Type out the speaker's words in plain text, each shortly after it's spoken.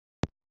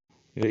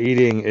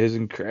Eating is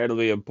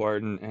incredibly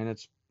important, and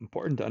it's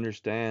important to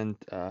understand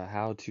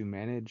how to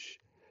manage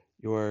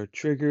your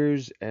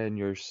triggers and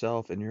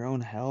yourself and your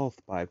own health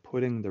by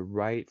putting the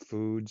right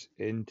foods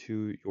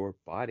into your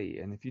body.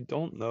 And if you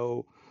don't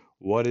know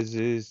what it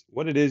is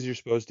you're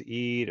supposed to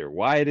eat, or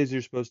why it is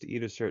you're supposed to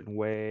eat a certain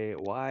way,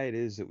 why it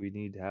is that we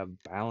need to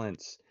have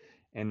balance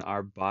in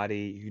our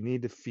body, you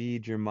need to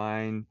feed your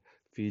mind,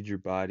 feed your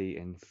body,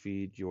 and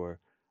feed your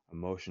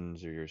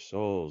emotions or your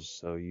souls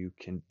so you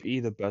can be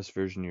the best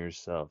version of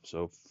yourself.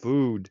 So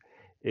food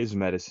is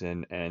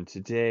medicine, and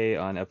today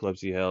on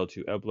Epilepsy Hell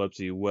to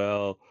Epilepsy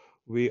Well,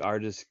 we are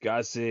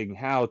discussing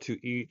how to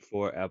eat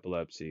for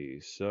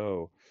epilepsy.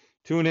 So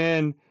tune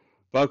in,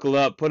 buckle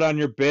up, put on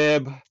your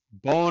bib,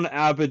 bon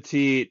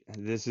appetit.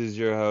 This is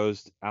your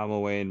host, Alma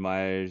Wayne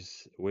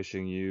Myers,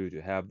 wishing you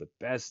to have the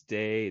best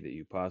day that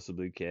you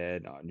possibly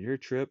can on your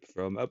trip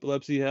from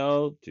epilepsy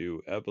hell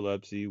to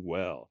epilepsy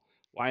well.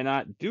 Why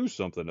not do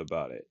something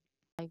about it?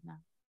 Live now.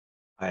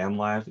 I am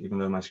live, even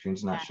though my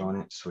screen's not Yeah. showing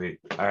it. Sweet.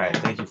 All right.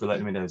 Thank you for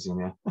letting me know,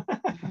 Zemia.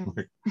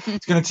 Mhm.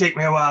 It's gonna take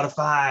me a while to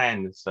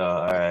find. So,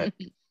 all right.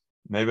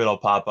 Maybe it'll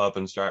pop up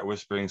and start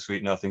whispering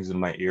sweet nothings in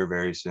my ear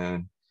very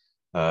soon.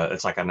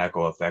 It's like an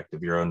echo effect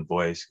of your own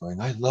voice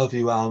going, "I love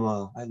you,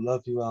 Alma. I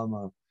love you,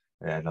 Alma."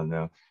 Yeah, I don't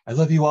know. I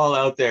love you all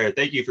out there.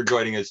 Thank you for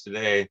joining us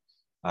today.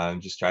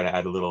 I'm just trying to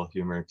add a little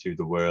humor to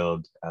the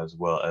world, as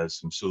well as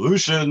some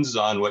solutions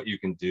on what you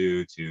can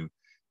do to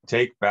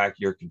take back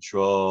your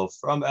control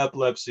from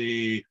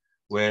epilepsy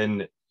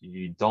when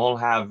you don't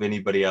have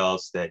anybody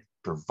else that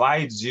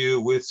provides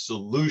you with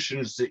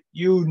solutions that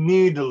you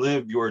need to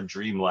live your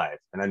dream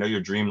life. And I know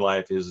your dream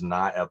life is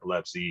not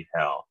epilepsy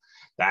hell.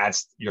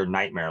 That's your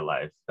nightmare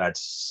life.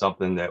 That's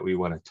something that we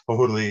want to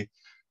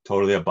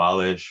totally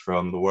abolish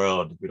from the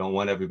world. We don't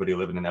want everybody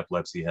living in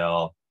epilepsy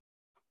hell.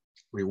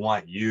 We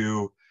want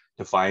you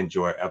to find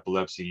your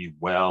epilepsy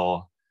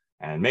well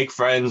and make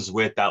friends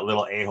with that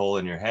little a-hole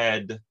in your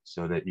head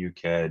so that you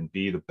can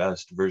be the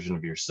best version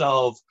of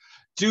yourself,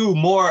 do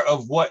more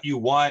of what you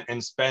want,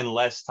 and spend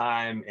less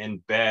time in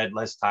bed,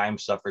 less time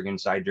suffering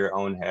inside your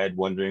own head,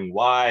 wondering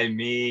why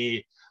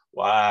me,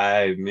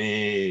 why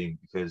me?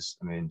 Because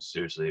I mean,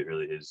 seriously, it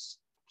really is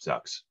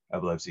sucks.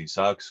 Epilepsy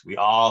sucks. We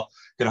all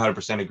can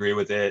 100% agree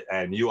with it.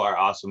 And you are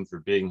awesome for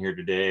being here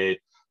today,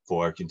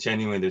 for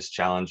continuing this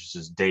challenge. This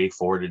is day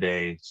 4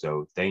 today.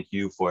 So thank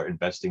you for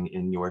investing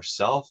in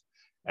yourself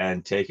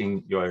and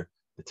taking the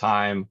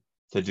time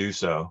to do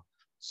so.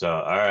 So,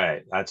 all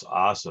right, that's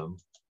awesome.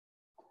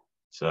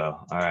 So,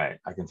 all right,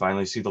 I can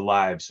finally see the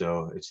live.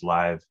 So it's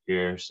live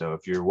here. So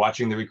if you're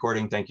watching the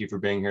recording, thank you for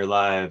being here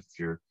live. If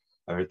you're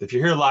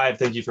here live,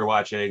 thank you for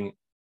watching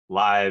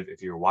live.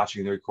 If you're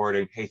watching the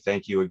recording, hey,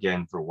 thank you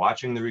again for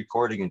watching the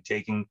recording and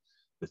taking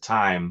the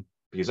time,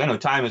 because I know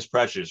time is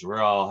precious. We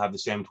all have the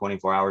same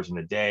 24 hours in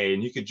a day,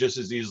 and you could just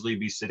as easily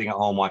be sitting at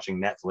home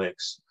watching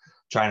Netflix,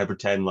 trying to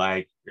pretend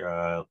like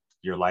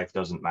your life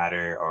doesn't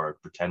matter, or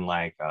pretend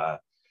like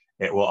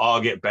it will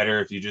all get better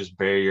if you just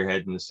bury your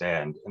head in the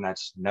sand. And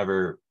that's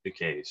never the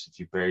case. If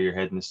you bury your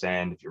head in the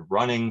sand, if you're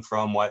running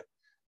from what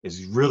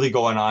is really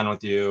going on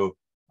with you,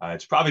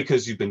 it's probably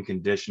because you've been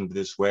conditioned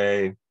this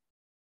way,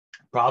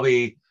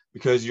 probably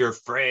because you're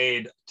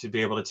afraid to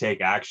be able to take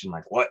action.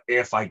 Like, what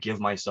if I give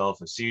myself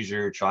a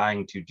seizure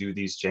trying to do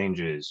these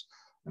changes?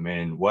 I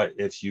mean, what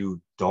if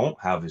you don't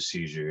have a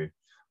seizure?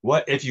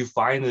 What if you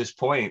find this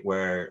point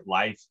where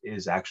life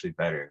is actually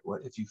better?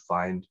 What if you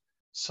find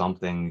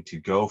something to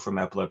go from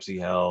epilepsy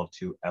hell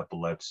to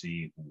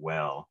epilepsy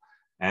well?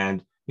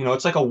 And,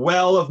 it's like a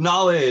well of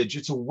knowledge.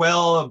 It's a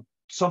well of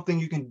something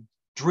you can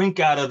drink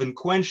out of and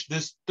quench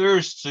this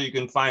thirst so you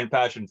can find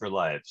passion for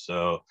life.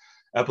 So,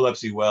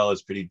 epilepsy well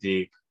is pretty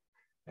deep.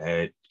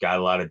 It got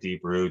a lot of deep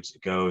roots.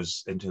 It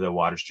goes into the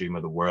water stream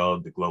of the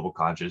world, the global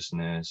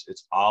consciousness.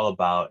 It's all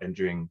about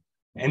ending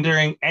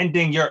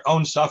your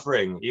own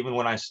suffering, even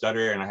when I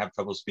stutter and I have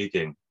trouble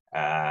speaking,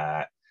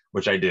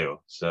 which I do.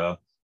 So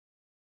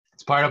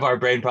it's part of our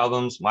brain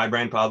problems. My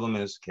brain problem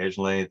is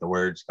occasionally the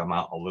words come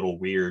out a little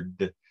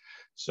weird.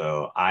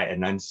 So I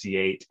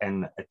enunciate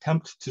and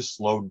attempt to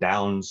slow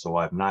down so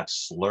I'm not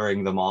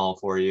slurring them all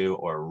for you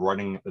or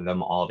running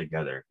them all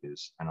together,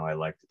 because I know I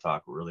like to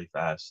talk really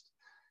fast.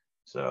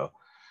 So,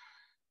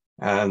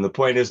 and the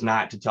point is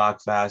not to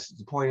talk fast.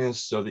 The point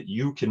is so that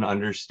you can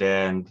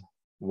understand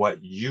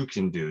what you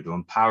can do to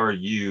empower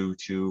you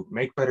to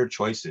make better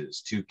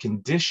choices, to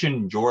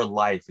condition your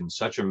life in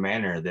such a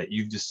manner that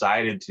you've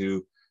decided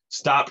to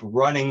stop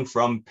running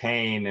from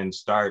pain and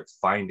start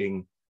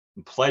finding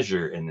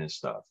pleasure in this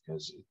stuff,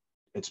 because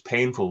it's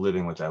painful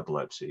living with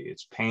epilepsy.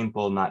 It's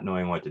painful not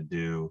knowing what to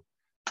do.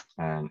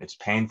 And it's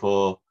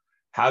painful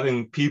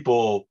having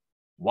people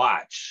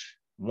watch,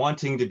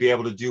 wanting to be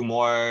able to do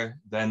more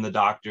than the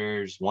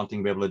doctors, wanting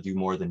to be able to do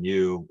more than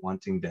you,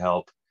 wanting to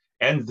help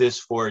end this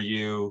for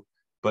you,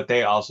 but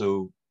they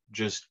also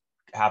just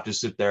have to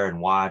sit there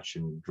and watch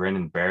and grin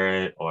and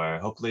bear it, or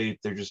hopefully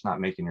they're just not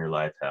making your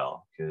life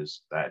hell,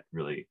 because that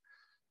really,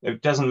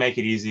 it doesn't make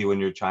it easy when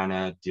you're trying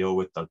to deal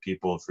with the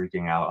people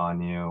freaking out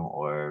on you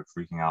or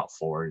freaking out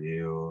for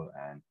you.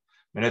 And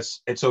And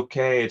it's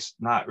okay. It's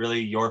not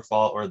really your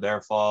fault or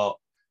their fault.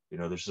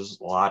 There's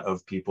just a lot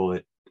of people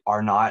that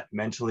are not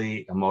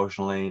mentally,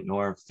 emotionally,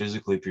 nor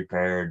physically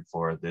prepared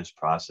for this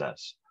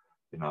process.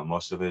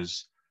 Most of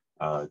us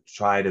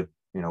try to,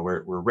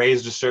 we're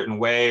raised a certain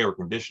way or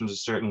conditioned a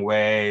certain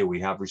way. We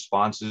have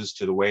responses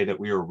to the way that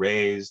we were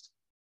raised.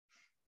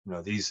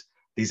 These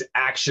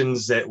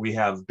actions that we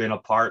have been a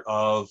part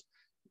of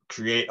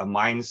create a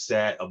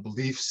mindset, a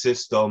belief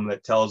system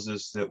that tells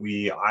us that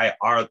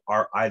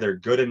are either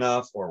good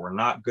enough or we're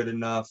not good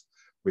enough.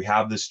 We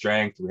have the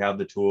strength, we have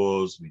the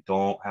tools, we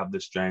don't have the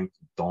strength,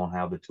 we don't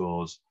have the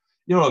tools.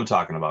 You know what I'm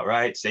talking about,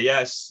 right? Say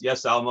yes,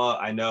 yes, Alma,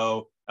 I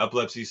know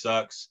epilepsy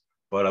sucks,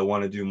 but I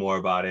want to do more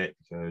about it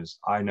because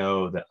I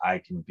know that I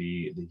can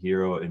be the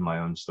hero in my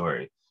own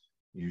story.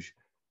 You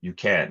you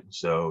can.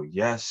 So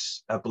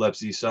yes,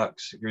 epilepsy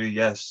sucks. Agree?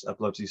 Yes,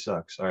 epilepsy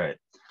sucks. All right.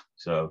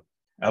 So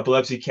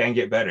epilepsy can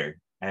get better,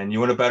 and you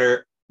want a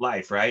better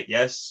life, right?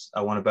 Yes,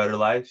 I want a better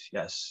life.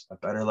 Yes, a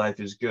better life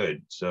is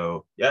good.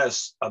 So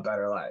yes, a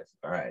better life.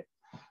 All right.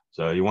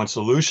 So you want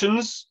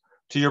solutions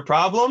to your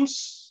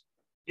problems?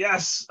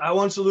 Yes, I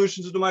want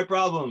solutions to my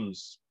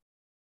problems.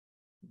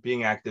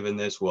 Being active in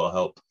this will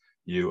help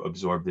you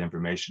absorb the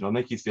information. It'll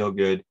make you feel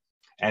good.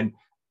 And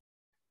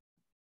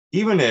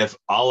even if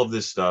all of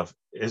this stuff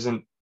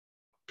isn't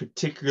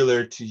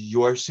particular to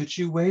your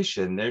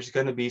situation, there's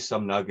going to be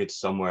some nuggets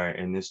somewhere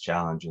in this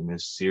challenge, in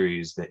this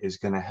series, that is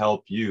going to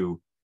help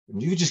you.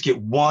 And you just get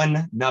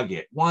one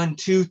nugget, one,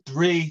 two,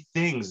 three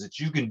things that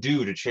you can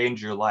do to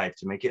change your life,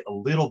 to make it a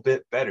little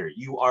bit better.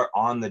 You are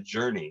on the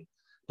journey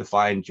to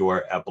find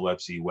your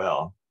epilepsy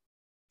well,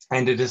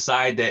 and to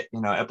decide that,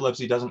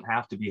 epilepsy doesn't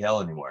have to be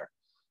hell anymore.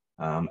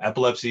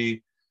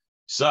 Epilepsy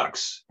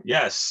sucks.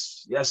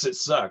 Yes, yes, it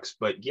sucks.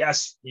 But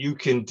yes, you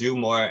can do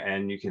more,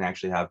 and you can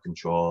actually have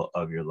control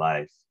of your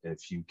life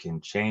if you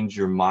can change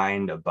your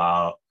mind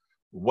about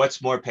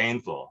what's more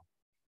painful,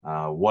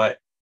 what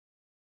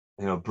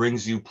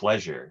brings you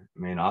pleasure. I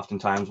mean,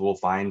 oftentimes we'll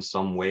find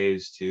some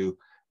ways to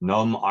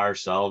numb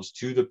ourselves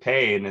to the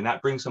pain, and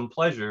that brings some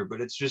pleasure,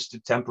 but it's just a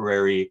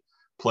temporary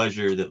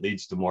pleasure that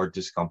leads to more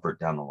discomfort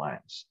down the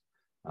lines.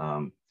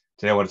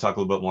 Today, I want to talk a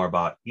little bit more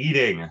about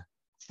eating.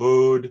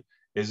 Food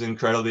is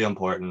incredibly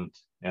important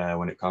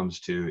when it comes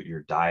to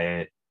your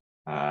diet.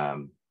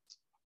 Um,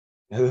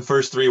 the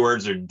first three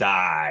words are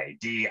die,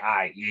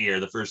 D-I-E, are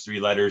the first three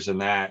letters in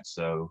that.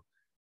 So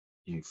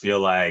you feel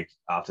like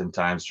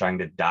oftentimes trying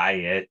to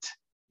diet,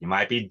 you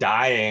might be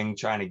dying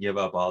trying to give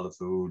up all the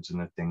foods and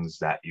the things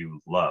that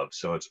you love.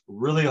 So it's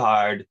really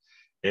hard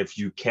if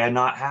you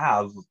cannot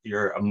have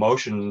your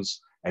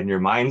emotions and your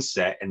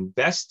mindset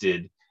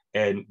invested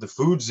in the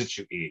foods that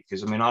you eat.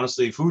 Because I mean,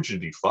 honestly, food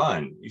should be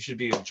fun. You should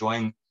be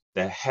enjoying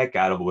the heck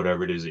out of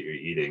whatever it is that you're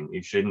eating.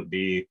 You shouldn't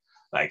be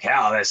like,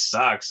 hell, this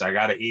sucks. I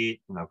gotta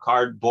eat,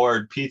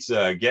 cardboard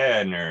pizza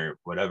again or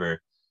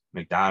whatever.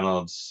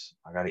 McDonald's,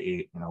 I gotta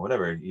eat,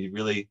 whatever.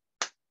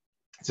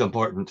 It's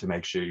important to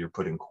make sure you're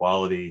putting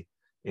quality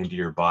into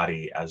your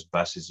body as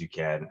best as you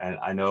can. And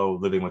I know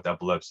living with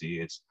epilepsy,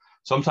 it's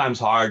sometimes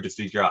hard to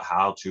figure out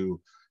how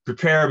to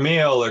prepare a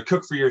meal or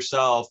cook for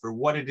yourself or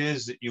what it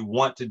is that you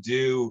want to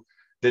do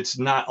that's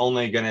not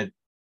only going to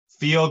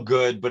feel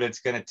good, but it's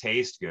going to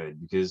taste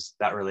good, because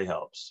that really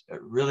helps.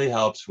 It really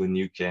helps when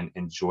you can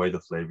enjoy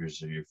the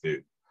flavors of your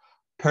food.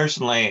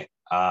 Personally,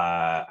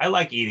 I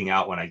like eating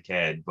out when I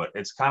can, but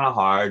it's kind of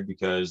hard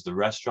because the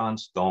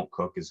restaurants don't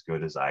cook as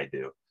good as I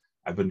do.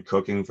 I've been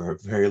cooking for a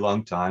very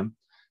long time.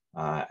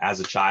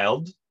 As a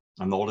child,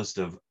 I'm the oldest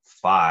of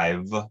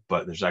five,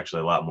 but there's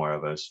actually a lot more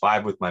of us.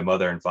 Five with my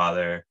mother and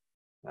father.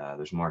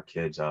 There's more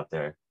kids out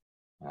there.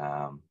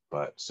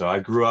 But so I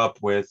grew up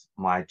with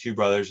my two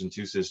brothers and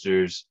two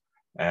sisters,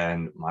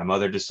 and my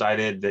mother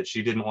decided that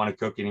she didn't want to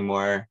cook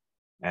anymore,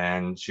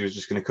 and she was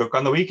just going to cook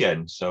on the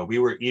weekend. So we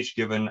were each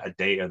given a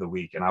day of the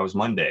week, and I was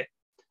Monday.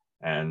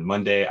 And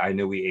Monday, I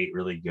knew we ate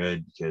really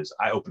good because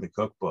I opened a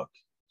cookbook.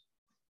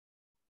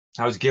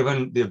 I was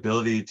given the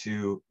ability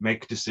to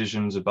make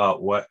decisions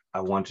about what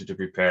I wanted to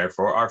prepare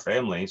for our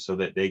family so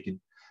that they could,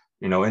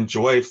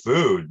 enjoy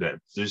food.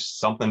 That there's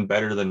something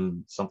better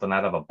than something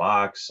out of a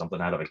box, something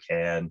out of a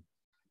can.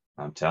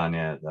 I'm telling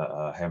you,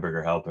 the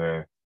hamburger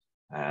helper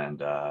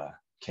and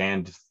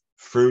canned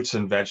fruits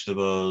and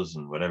vegetables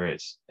and whatever.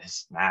 It's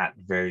not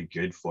very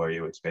good for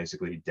you. It's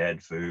basically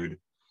dead food,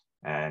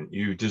 and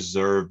you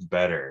deserve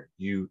better.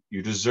 You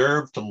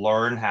deserve to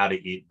learn how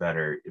to eat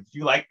better. If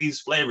you like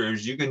these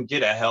flavors, you can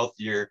get a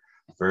healthier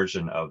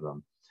version of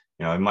them.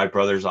 And my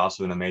brother's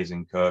also an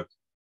amazing cook.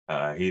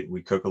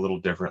 We cook a little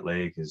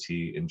differently because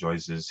he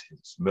enjoys his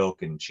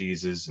milk and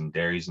cheeses and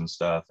dairies and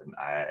stuff, and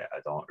I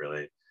don't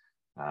really.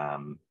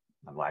 I'm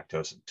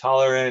lactose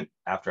intolerant.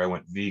 After I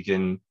went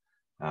vegan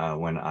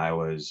when I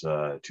was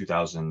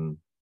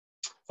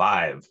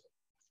 2005, it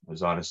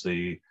was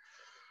honestly,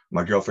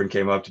 my girlfriend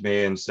came up to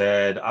me and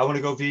said, I want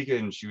to go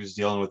vegan. She was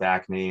dealing with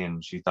acne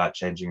and she thought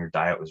changing her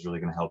diet was really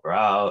going to help her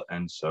out.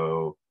 And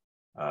so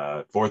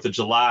Fourth of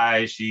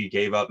July, she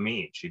gave up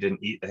meat. She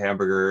didn't eat the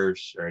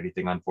hamburgers or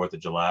anything on Fourth of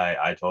July.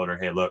 I told her,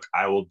 hey, look,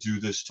 I will do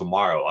this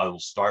tomorrow. I will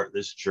start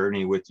this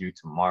journey with you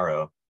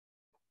tomorrow.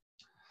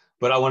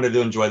 But I wanted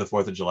to enjoy the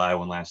Fourth of July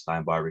one last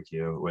time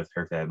barbecue with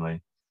her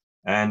family.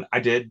 And I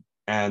did.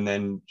 And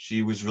then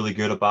she was really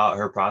good about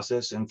her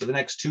process. And for the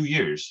next 2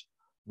 years,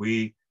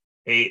 we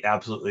ate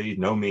absolutely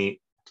no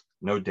meat,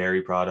 no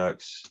dairy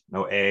products,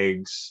 no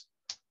eggs.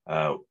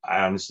 I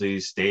honestly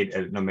stayed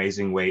at an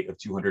amazing weight of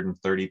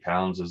 230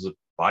 pounds as a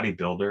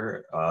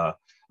bodybuilder.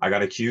 I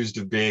got accused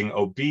of being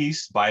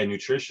obese by a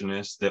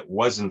nutritionist that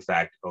was in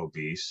fact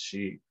obese.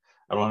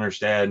 I don't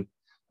understand.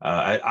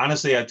 I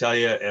tell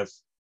you, if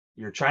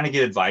you're trying to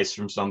get advice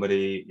from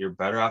somebody, you're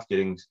better off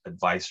getting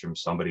advice from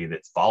somebody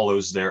that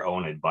follows their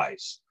own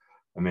advice.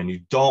 I mean,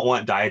 you don't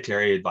want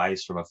dietary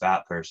advice from a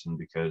fat person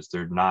because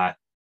they're not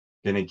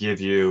going to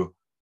give you,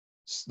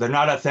 they're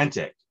not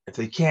authentic. If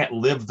they can't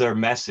live their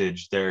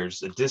message,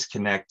 there's a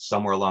disconnect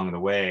somewhere along the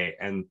way.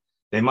 And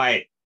they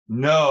might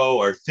know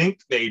or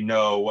think they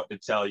know what to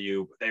tell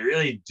you, but they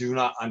really do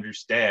not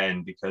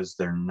understand because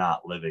they're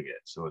not living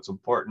it. So it's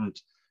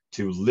important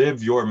to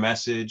live your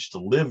message, to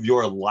live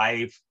your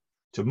life,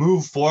 to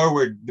move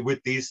forward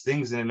with these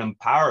things in an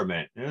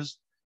empowerment. There's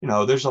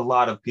a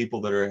lot of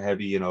people that are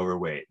heavy and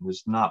overweight.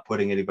 There's not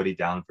putting anybody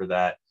down for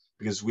that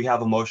because we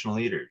have emotional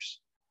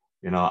eaters.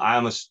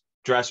 I'm a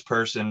stressed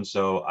person,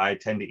 so I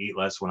tend to eat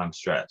less when I'm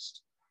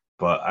stressed.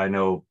 But I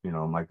know,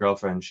 my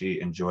girlfriend, she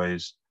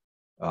enjoys,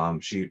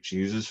 she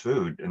uses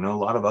food. And a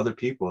lot of other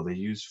people, they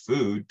use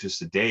food to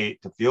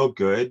sedate, to feel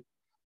good.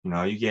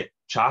 You get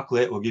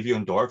chocolate will give you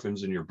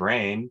endorphins in your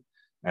brain.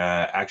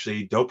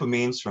 Actually,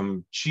 dopamines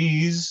from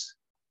cheese.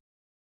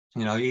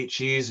 You eat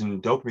cheese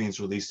and dopamine is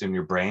released in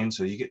your brain.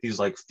 So you get these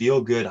like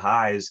feel good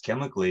highs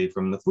chemically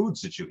from the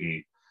foods that you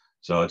eat.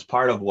 So it's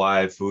part of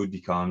why food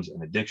becomes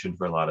an addiction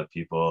for a lot of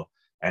people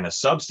and a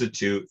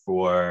substitute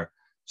for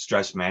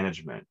stress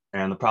management.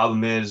 And the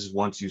problem is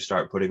once you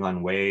start putting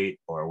on weight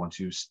or once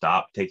you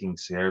stop taking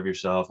care of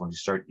yourself, once you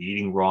start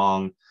eating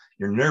wrong,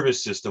 your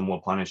nervous system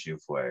will punish you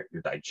for it.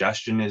 Your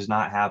digestion is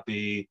not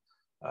happy.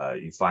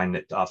 You find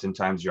that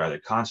oftentimes you're either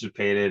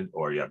constipated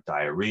or you have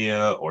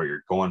diarrhea or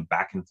you're going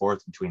back and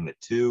forth between the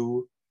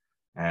two.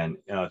 And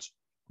it's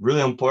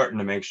really important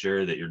to make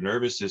sure that your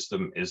nervous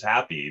system is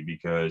happy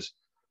because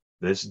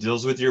this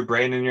deals with your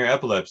brain and your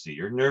epilepsy.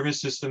 Your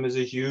nervous system is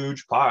a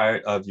huge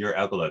part of your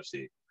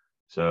epilepsy.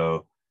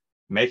 So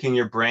making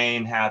your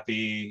brain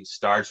happy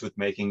starts with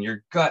making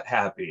your gut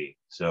happy.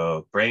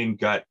 So brain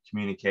gut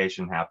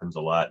communication happens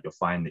a lot. You'll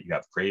find that you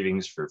have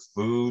cravings for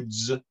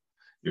foods.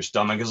 Your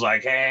stomach is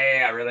like,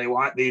 hey, I really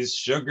want these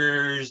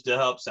sugars to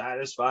help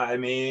satisfy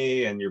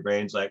me. And your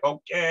brain's like,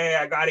 okay,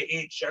 I got to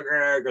eat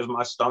sugar because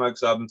my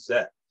stomach's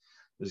upset.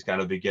 This is kind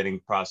of the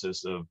beginning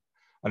process of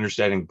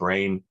understanding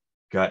brain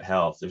gut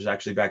health. There's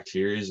actually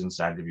bacteria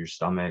inside of your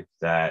stomach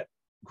that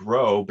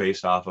grow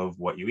based off of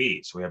what you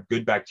eat. So we have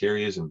good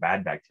bacteria and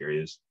bad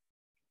bacteria.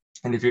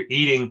 And if you're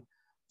eating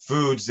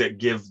foods that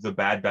give the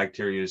bad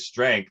bacteria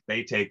strength,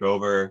 they take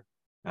over.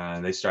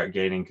 They start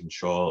gaining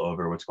control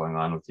over what's going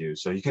on with you.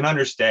 So you can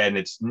understand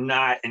it's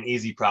not an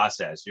easy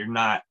process. You're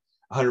not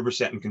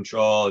 100% in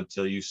control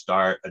until you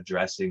start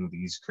addressing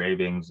these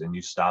cravings and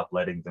you stop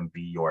letting them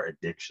be your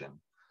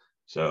addiction.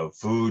 So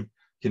food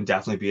can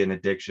definitely be an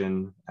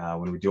addiction.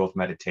 When we deal with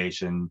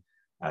meditation,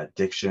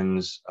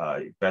 addictions,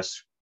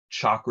 best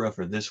chakra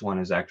for this one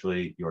is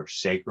actually your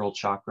sacral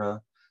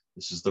chakra.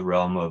 This is the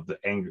realm of the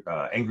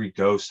angry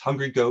ghosts,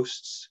 hungry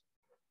ghosts.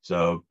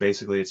 So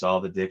basically, it's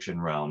all the addiction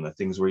realm, the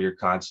things where you're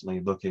constantly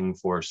looking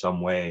for some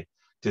way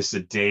to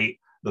sedate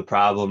the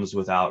problems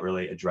without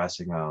really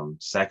addressing them.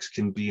 Sex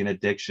can be an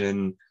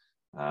addiction.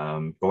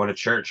 Going to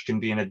church can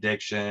be an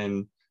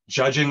addiction.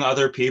 Judging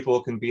other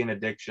people can be an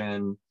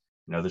addiction.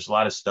 There's a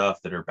lot of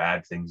stuff that are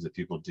bad things that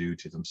people do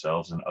to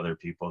themselves and other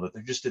people that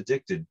they're just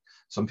addicted.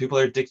 Some people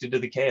are addicted to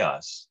the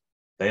chaos.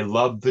 They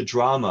love the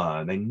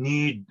drama. They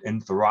need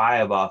and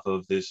thrive off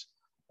of this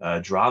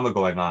drama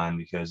going on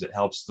because it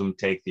helps them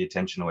take the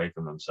attention away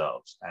from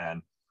themselves.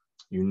 And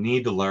you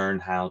need to learn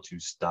how to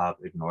stop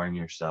ignoring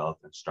yourself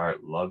and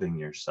start loving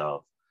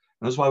yourself.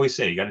 And that's why we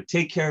say you got to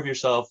take care of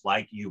yourself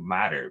like you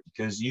matter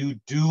because you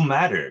do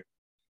matter.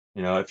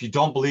 If you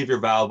don't believe you're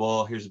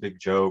valuable, here's a big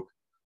joke.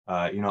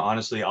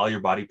 Honestly, all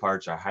your body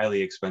parts are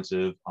highly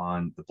expensive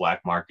on the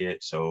black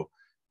market. So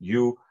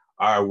you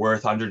are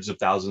worth hundreds of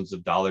thousands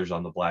of dollars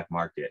on the black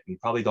market. You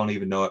probably don't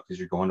even know it because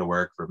you're going to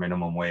work for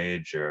minimum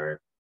wage,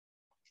 or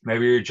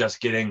maybe you're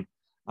just getting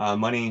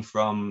money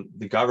from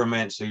the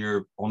government. So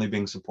you're only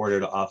being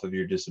supported off of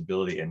your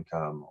disability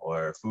income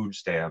or food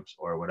stamps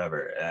or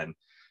whatever. And,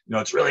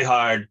 it's really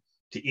hard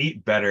to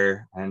eat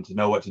better and to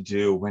know what to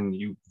do when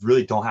you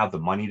really don't have the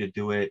money to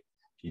do it.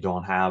 You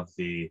don't have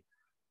the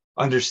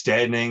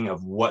understanding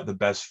of what the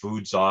best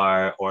foods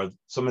are or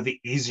some of the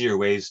easier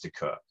ways to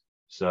cook.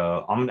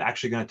 So I'm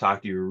actually going to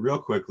talk to you real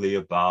quickly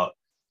about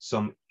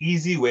some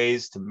easy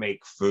ways to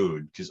make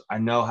food because I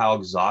know how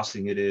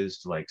exhausting it is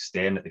to like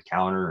stand at the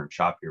counter and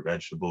chop your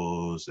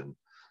vegetables and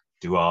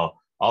do all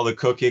all the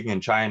cooking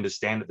and trying to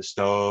stand at the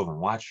stove and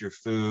watch your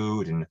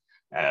food. And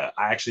I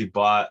actually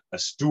bought a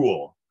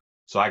stool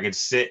so I could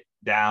sit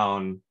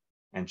down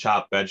and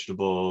chop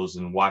vegetables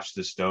and watch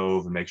the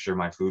stove and make sure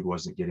my food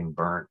wasn't getting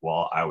burnt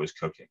while I was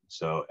cooking.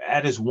 So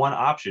that is one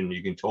option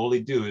you can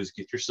totally do, is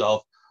get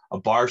yourself a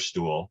bar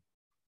stool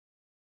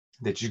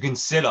that you can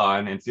sit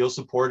on and feel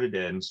supported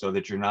in, so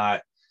that you're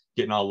not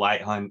getting all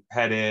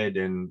lightheaded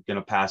and going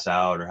to pass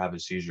out or have a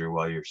seizure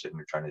while you're sitting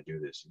there trying to do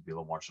this. You'd be a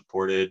little more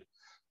supported.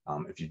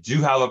 If you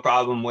do have a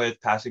problem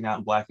with passing out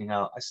and blacking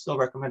out, I still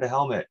recommend a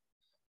helmet.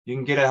 You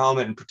can get a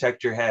helmet and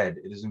protect your head.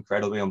 It is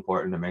incredibly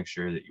important to make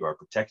sure that you are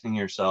protecting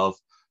yourself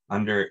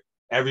under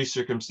every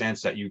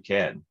circumstance that you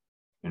can.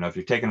 You know, if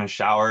you're taking a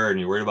shower and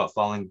you're worried about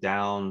falling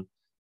down,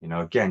 you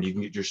know, again, you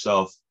can get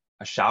yourself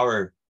a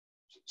shower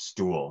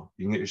stool.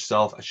 You can get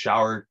yourself a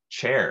shower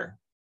chair.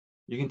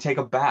 You can take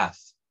a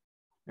bath.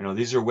 You know,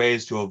 these are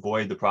ways to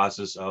avoid the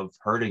process of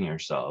hurting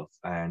yourself,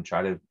 and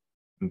try to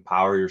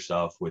empower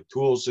yourself with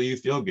tools so you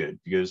feel good,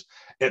 because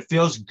it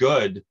feels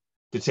good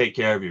to take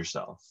care of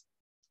yourself.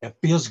 It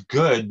feels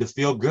good to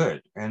feel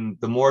good. And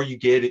the more you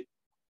get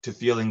to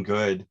feeling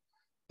good,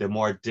 the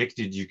more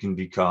addicted you can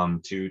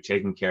become to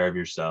taking care of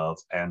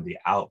yourself and the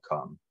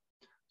outcome.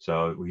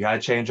 So we got to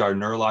change our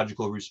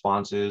neurological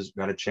responses.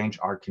 We got to change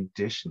our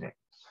conditioning.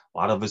 A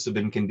lot of us have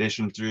been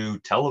conditioned through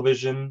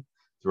television,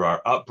 through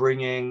our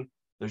upbringing.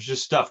 There's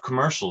just stuff,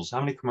 commercials. How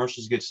many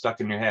commercials get stuck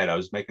in your head? I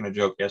was making a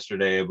joke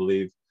yesterday, I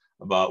believe,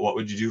 about what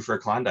would you do for a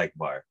Klondike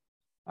bar.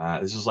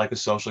 This is like a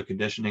social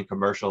conditioning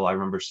commercial I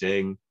remember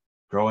seeing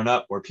growing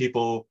up, where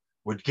people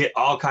would get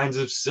all kinds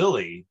of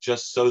silly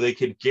just so they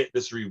could get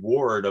this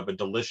reward of a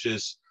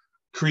delicious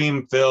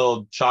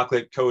cream-filled,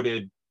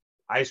 chocolate-coated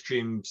ice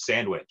cream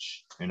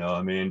sandwich. You know,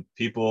 I mean,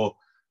 people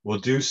will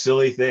do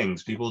silly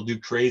things. People do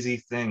crazy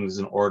things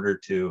in order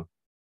to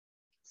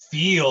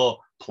feel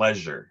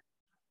pleasure.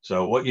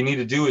 So what you need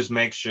to do is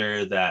make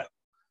sure that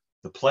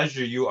the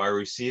pleasure you are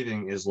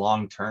receiving is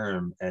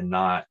long-term and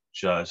not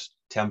just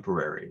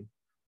temporary.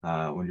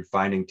 When you're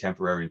finding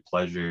temporary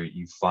pleasure,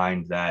 you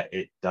find that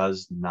it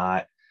does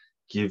not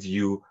give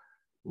you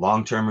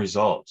long-term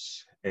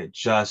results.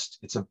 It's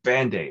a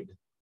band-aid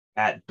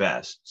at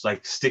best. It's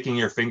like sticking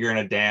your finger in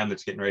a dam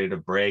that's getting ready to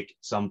break. At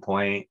some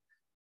point,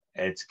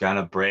 it's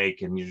gonna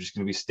break, and you're just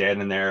gonna be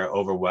standing there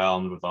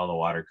overwhelmed with all the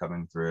water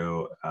coming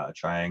through,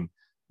 trying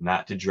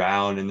not to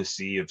drown in the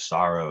sea of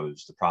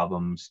sorrows, the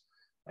problems,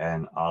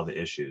 and all the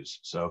issues.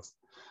 So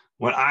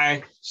when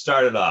I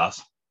started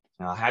off,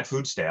 I had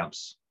food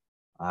stamps.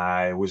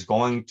 I was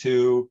going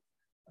to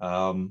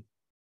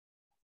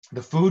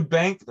the food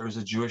bank. There was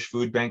a Jewish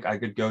food bank I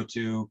could go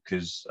to,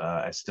 because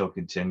I still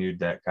continued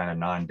that kind of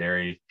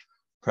non-dairy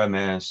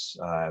premise.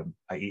 I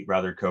eat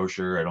rather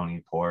kosher. I don't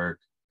eat pork.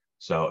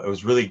 So it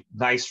was really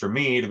nice for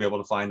me to be able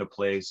to find a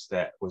place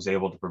that was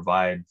able to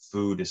provide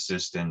food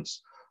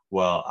assistance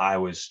while I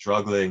was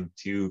struggling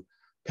to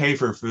pay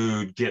for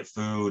food, get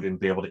food, and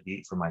be able to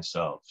eat for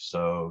myself.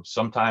 So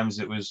sometimes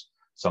it was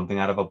something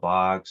out of a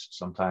box.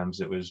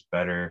 Sometimes it was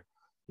better,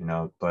 you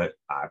know, but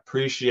I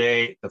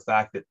appreciate the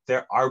fact that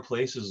there are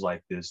places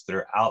like this that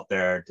are out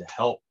there to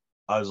help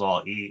us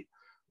all eat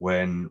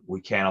when we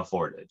can't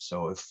afford it.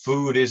 So if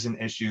food is an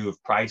issue,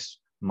 if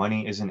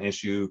money is an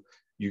issue,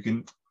 you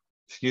can,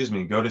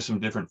 go to some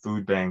different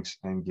food banks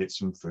and get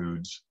some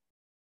foods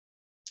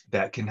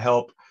that can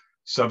help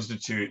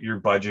substitute your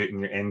budget and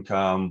your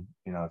income,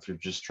 you know, if you're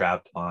just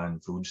trapped on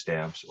food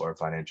stamps or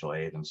financial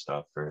aid and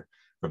stuff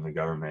from the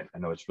government. I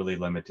know it's really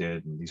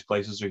limited, and these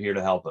places are here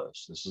to help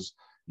us.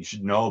 You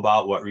should know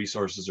about what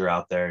resources are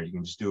out there. You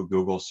can just do a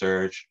Google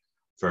search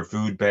for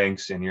food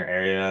banks in your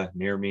area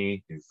near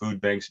me, do food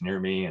banks near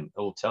me, and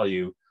it'll tell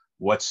you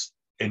what's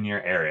in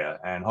your area.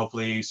 And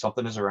hopefully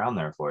something is around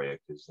there for you,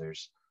 because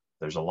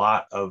there's a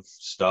lot of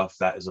stuff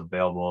that is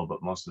available,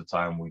 but most of the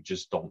time we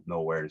just don't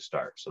know where to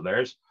start. So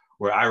there's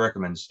where I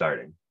recommend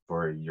starting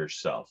for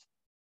yourself.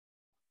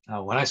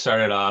 When I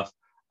started off,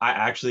 I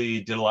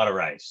actually did a lot of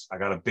rice. I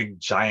got a big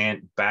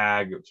giant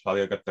bag. It was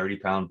probably like a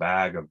 30-pound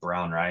bag of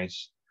brown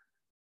rice.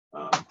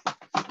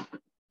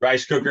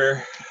 Rice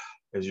cooker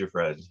is your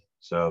friend.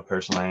 So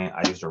personally,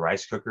 I used a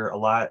rice cooker a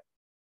lot.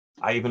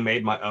 I even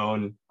made my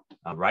own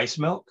rice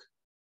milk,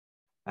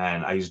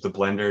 and I used the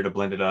blender to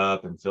blend it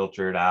up and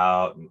filter it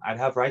out. And I'd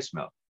have rice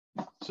milk.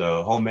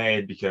 So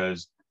homemade,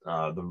 because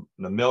the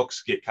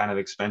milks get kind of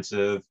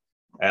expensive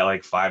at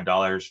like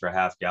 $5 for a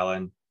half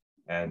gallon.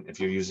 And if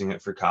you're using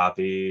it for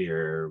coffee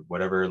or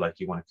whatever, like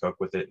you want to cook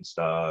with it and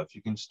stuff,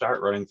 you can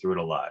start running through it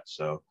a lot.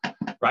 So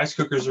rice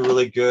cookers are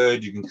really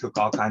good. You can cook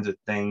all kinds of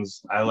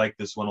things. I like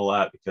this one a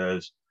lot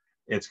because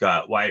it's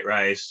got white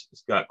rice,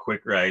 it's got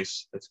quick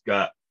rice, it's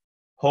got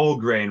whole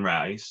grain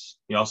rice.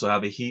 You also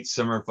have a heat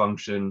simmer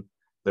function.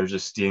 There's a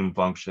steam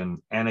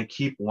function and a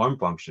keep warm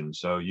function.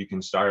 So you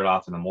can start it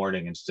off in the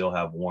morning and still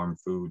have warm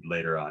food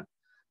later on.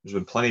 There's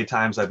been plenty of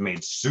times I've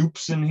made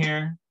soups in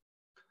here.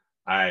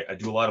 I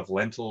do a lot of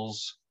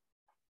lentils.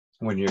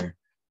 When you're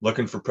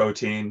looking for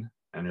protein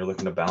and you're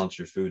looking to balance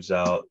your foods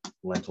out,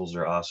 lentils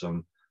are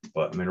awesome.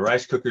 But I mean,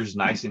 rice cooker is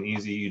nice and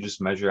easy. You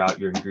just measure out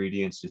your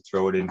ingredients, you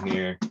throw it in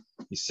here,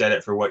 you set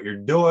it for what you're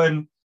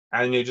doing,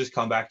 and you just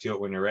come back to it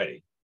when you're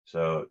ready.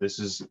 So this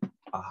is,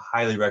 I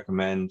highly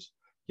recommend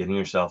getting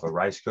yourself a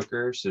rice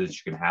cooker so that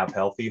you can have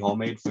healthy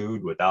homemade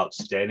food without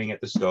standing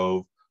at the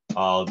stove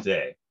all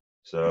day.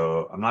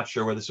 So I'm not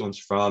sure where this one's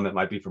from. It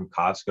might be from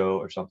Costco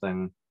or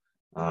something.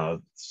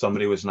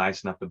 Somebody was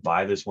nice enough to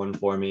buy this one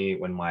for me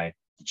when my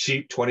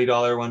cheap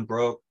 $20 one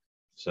broke.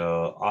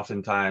 So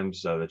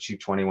oftentimes the cheap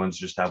 20 ones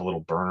just have a little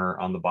burner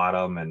on the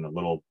bottom and a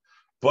little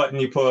button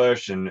you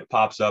push and it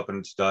pops up and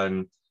it's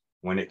done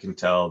when it can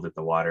tell that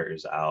the water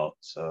is out.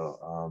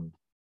 So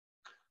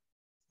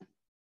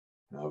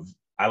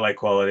I like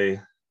quality.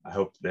 I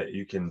hope that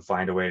you can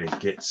find a way to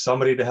get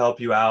somebody to help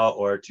you out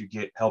or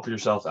to help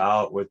yourself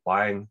out with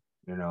buying,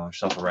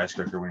 yourself a rice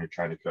cooker when you're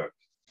trying to cook.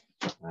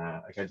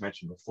 Like I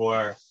mentioned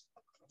before,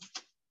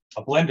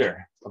 a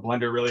blender. A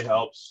blender really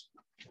helps.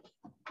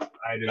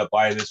 I ended up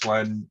buying this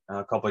one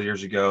a couple of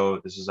years ago.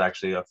 This is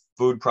actually a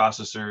food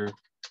processor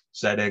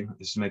setting.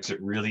 This makes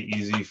it really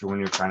easy for when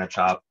you're trying to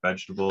chop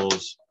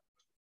vegetables.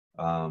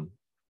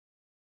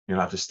 You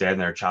don't have to stand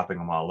there chopping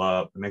them all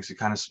up. It makes it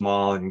kind of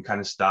small and you can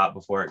kind of stop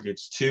before it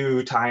gets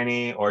too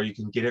tiny, or you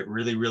can get it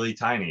really, really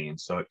tiny. And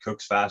so it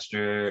cooks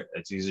faster.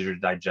 It's easier to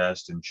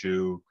digest and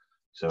chew.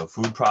 So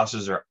food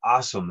processors are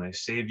awesome. They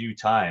save you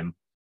time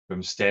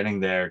from standing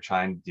there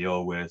trying to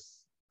deal with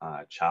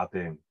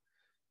chopping.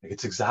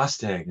 It's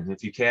exhausting. And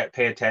if you can't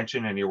pay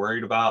attention and you're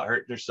worried about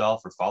hurting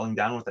yourself or falling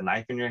down with a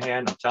knife in your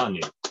hand, I'm telling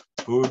you,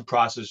 food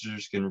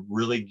processors can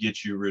really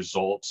get you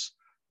results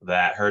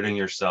that hurting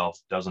yourself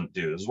doesn't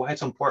do. This is why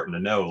it's important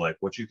to know like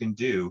what you can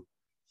do.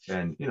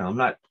 And I'm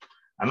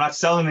not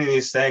selling any of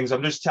these things.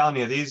 I'm just telling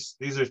you these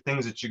are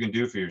things that you can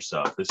do for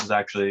yourself. This is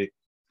actually,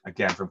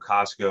 again, from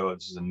Costco.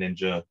 This is a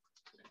Ninja.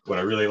 What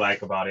I really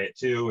like about it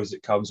too is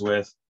it comes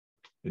with,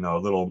 a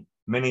little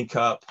mini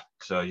cup.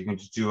 So you can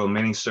just do a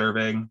mini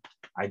serving.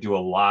 I do a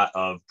lot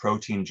of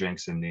protein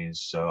drinks in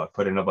these. So I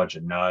put in a bunch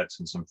of nuts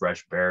and some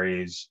fresh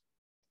berries,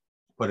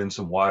 put in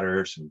some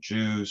water, some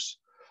juice.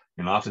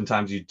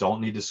 Oftentimes you don't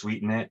need to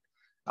sweeten it.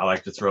 I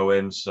like to throw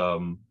in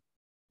some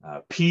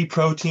pea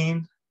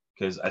protein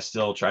because I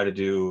still try to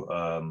do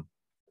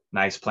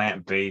nice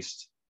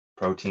plant-based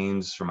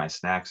proteins for my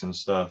snacks and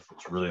stuff.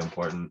 It's really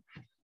important.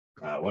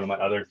 One of my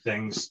other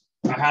things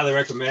I highly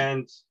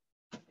recommend,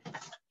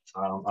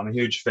 I'm a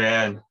huge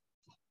fan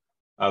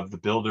of the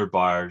Builder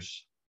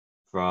bars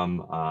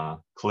from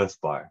Cliff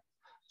Bar.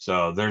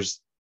 So there's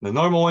the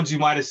normal ones you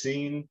might have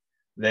seen.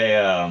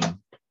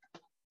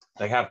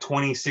 They have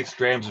 26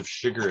 grams of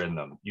sugar in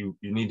them. You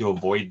need to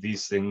avoid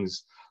these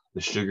things.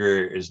 The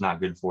sugar is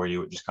not good for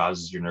you. It just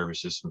causes your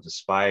nervous system to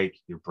spike,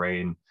 your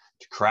brain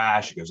to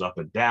crash. It goes up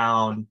and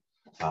down.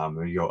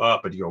 You go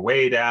up, but you go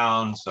way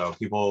down. So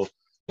people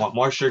want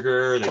more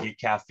sugar. They get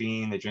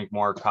caffeine. They drink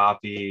more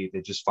coffee.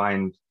 They just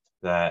find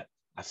that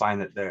I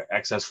find that the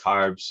excess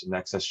carbs and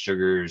excess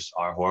sugars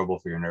are horrible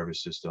for your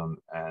nervous system,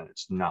 and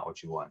it's not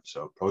what you want.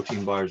 So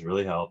protein bars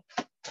really help.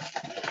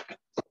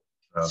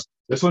 So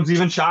this one's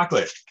even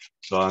chocolate.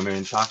 So I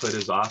mean, chocolate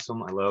is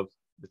awesome. I love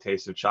the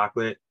taste of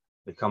chocolate.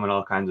 They come in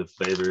all kinds of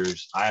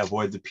flavors. I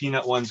avoid the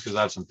peanut ones because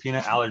I have some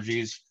peanut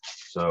allergies.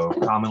 So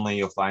commonly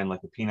you'll find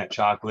like a peanut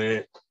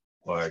chocolate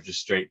or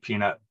just straight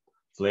peanut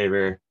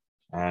flavor.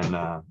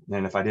 And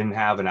then if I didn't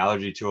have an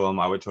allergy to them,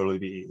 I would totally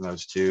be eating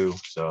those too.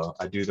 So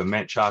I do the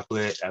mint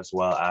chocolate as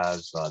well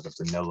as the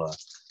vanilla.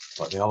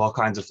 But they have all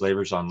kinds of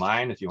flavors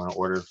online. If you want to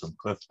order from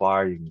Cliff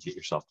Bar, you can get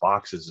yourself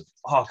boxes of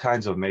all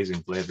kinds of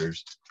amazing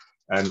flavors.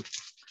 And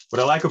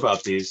what I like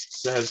about these, it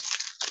says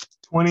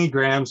 20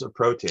 grams of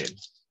protein.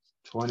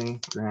 20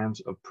 grams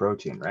of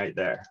protein right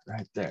there.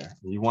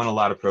 You want a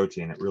lot of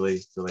protein. It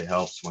really, really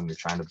helps when you're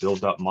trying to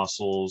build up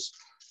muscles.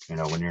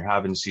 When you're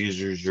having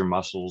seizures, your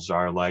muscles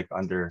are like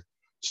under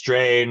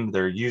strain.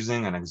 They're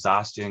using and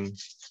exhausting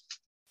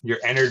your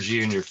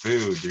energy and your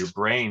food. Your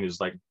brain is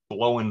like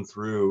blowing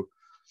through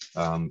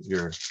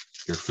your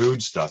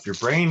food stuff. Your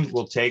brain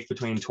will take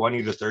between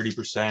 20 to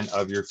 30%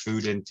 of your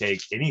food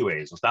intake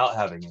anyways without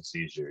having a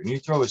seizure. And you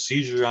throw a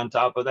seizure on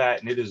top of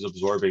that and it is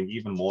absorbing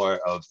even more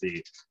of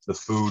the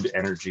food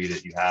energy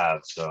that you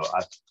have. So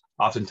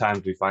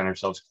oftentimes we find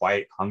ourselves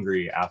quite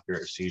hungry after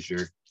a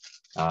seizure.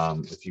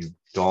 If you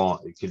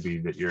don't, it could be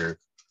that you're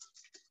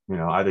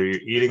either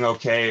you're eating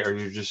okay or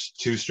you're just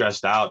too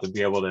stressed out to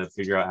be able to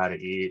figure out how to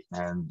eat.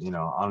 And,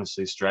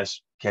 honestly, stress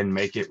can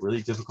make it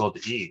really difficult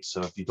to eat. So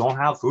if you don't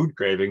have food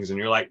cravings and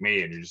you're like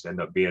me and you just end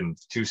up being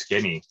too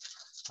skinny,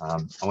 I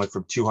went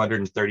from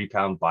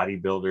 230-pound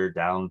bodybuilder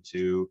down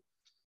to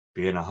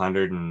being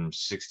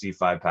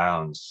 165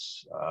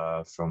 pounds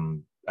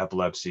from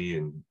epilepsy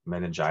and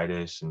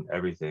meningitis and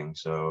everything.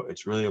 So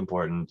it's really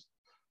important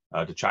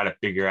to try to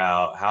figure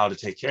out how to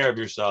take care of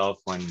yourself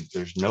when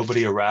there's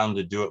nobody around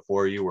to do it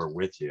for you or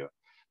with you.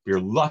 If you're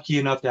lucky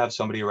enough to have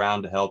somebody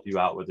around to help you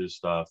out with this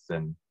stuff,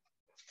 then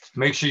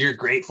make sure you're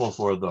grateful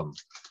for them.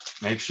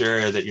 Make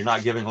sure that you're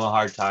not giving them a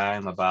hard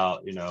time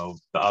about, the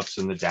ups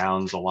and the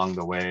downs along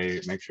the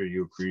way. Make sure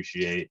you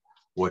appreciate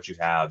what you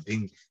have.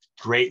 Being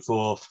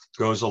grateful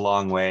goes a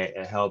long way.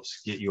 It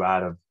helps get you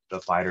out of the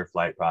fight or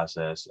flight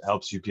process. It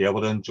helps you be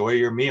able to enjoy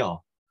your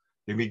meal.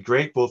 You be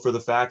grateful for the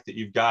fact that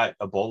you've got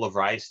a bowl of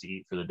rice to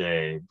eat for the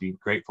day. Be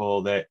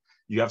grateful that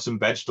you have some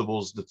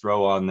vegetables to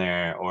throw on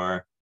there,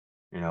 or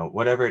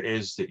whatever it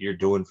is that you're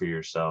doing for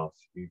yourself.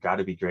 You got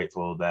to be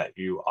grateful that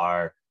you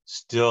are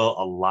still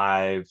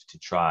alive to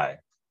try.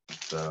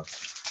 So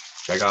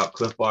check out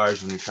Clif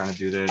Bars when you're trying to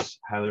do this.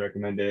 Highly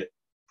recommend it.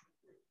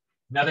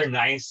 Another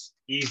nice,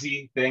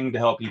 easy thing to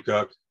help you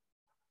cook.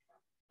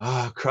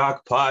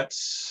 Crock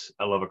pots.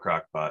 I love a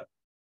crock pot.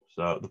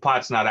 So the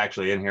pot's not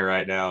actually in here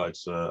right now.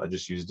 It's I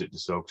just used it to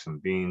soak some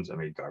beans. I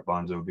made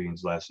garbanzo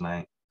beans last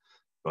night.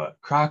 But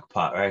crock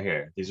pot right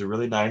here. These are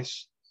really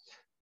nice.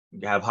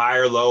 You have high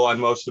or low on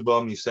most of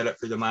them. You set it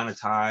for the amount of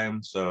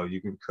time. So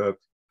you can cook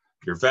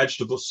your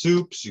vegetable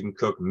soups. You can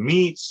cook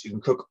meats. You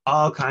can cook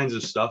all kinds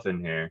of stuff in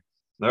here.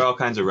 There are all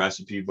kinds of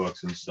recipe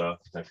books and stuff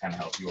that kind of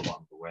help you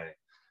along the way.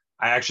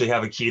 I actually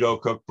have a keto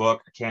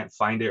cookbook. I can't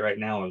find it right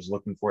now. I was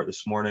looking for it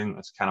this morning.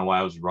 That's kind of why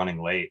I was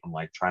running late. I'm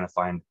like trying to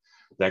find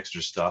the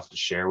extra stuff to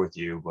share with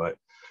you. But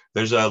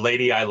there's a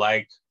lady I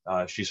like.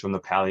 She's from the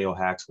Paleo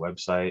Hacks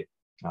website.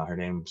 Her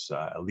name's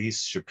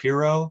Elise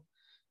Shapiro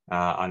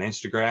on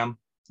Instagram.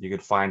 You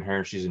could find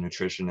her. She's a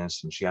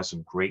nutritionist, and she has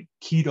some great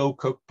keto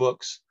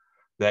cookbooks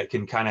that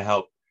can kind of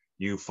help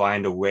you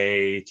find a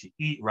way to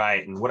eat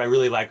right. And what I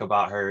really like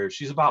about her,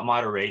 she's about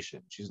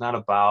moderation. She's not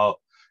about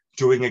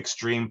doing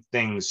extreme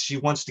things. She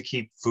wants to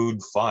keep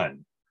food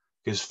fun,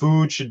 because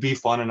food should be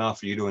fun enough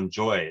for you to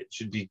enjoy it. It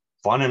should be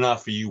fun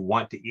enough for you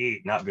want to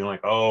eat, not being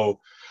like,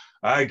 oh,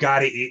 I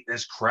gotta eat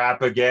this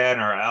crap again,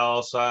 or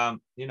else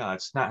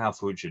it's not how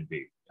food should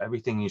be.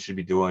 Everything you should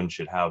be doing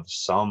should have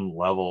some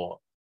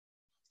level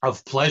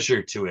of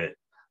pleasure to it.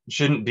 It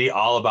shouldn't be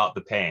all about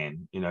the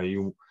pain.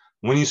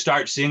 When you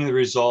start seeing the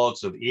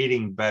results of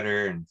eating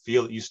better and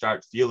you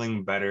start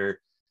feeling better,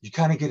 you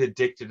kind of get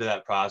addicted to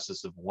that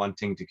process of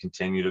wanting to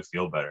continue to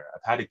feel better.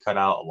 I've had to cut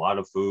out a lot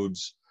of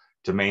foods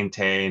to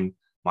maintain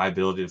my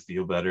ability to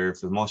feel better.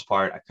 For the most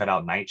part, I cut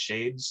out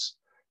nightshades.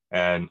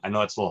 And I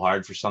know it's a little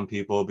hard for some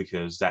people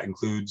because that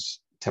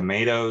includes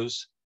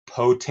tomatoes,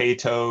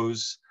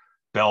 potatoes,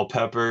 bell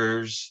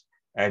peppers,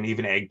 and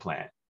even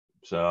eggplant.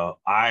 So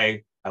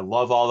I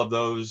love all of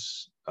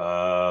those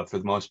for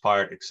the most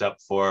part,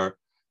 except for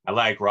I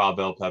like raw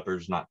bell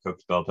peppers, not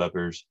cooked bell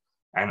peppers.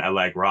 And I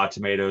like raw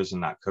tomatoes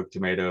and not cooked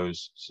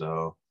tomatoes.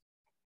 So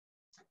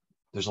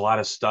there's a lot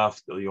of stuff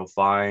that you'll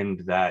find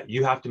that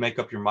you have to make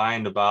up your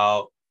mind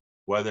about,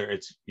 whether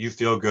it's you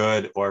feel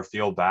good or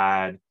feel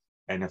bad,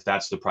 and if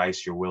that's the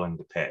price you're willing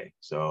to pay.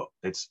 So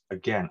it's,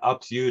 again,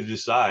 up to you to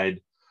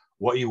decide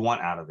what you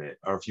want out of it,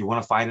 or if you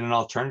want to find an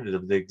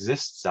alternative that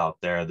exists out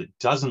there that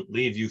doesn't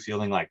leave you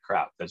feeling like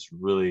crap. That's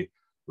really,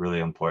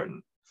 really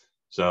important.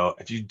 So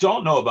if you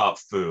don't know about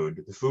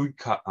food, the food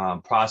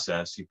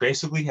process, you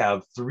basically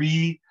have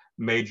three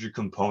major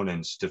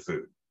components to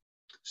food.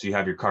 So you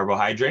have your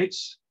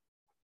carbohydrates.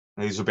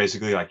 And these are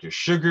basically like your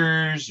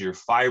sugars, your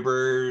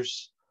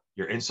fibers,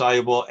 your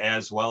insoluble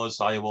as well as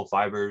soluble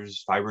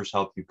fibers. Fibers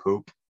help you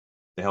poop.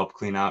 They help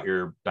clean out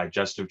your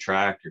digestive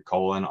tract, your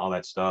colon, all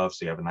that stuff.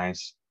 So you have a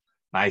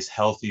nice,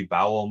 healthy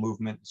bowel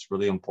movement. It's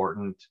really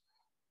important.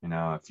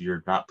 If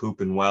you're not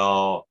pooping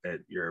well,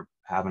 you're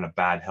having a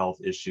bad health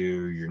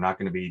issue. You're not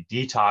going to be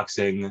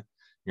detoxing.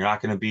 You're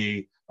not going to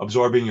be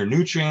absorbing your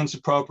nutrients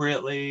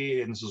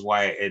appropriately. And this is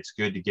why it's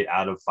good to get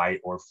out of fight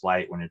or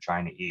flight when you're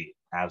trying to eat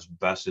as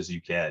best as you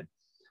can.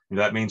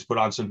 That means put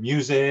on some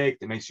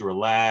music that makes you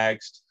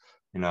relaxed.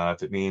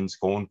 If it means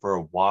going for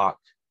a walk,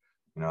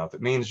 if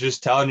it means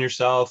just telling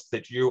yourself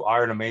that you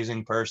are an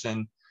amazing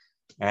person,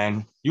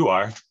 and you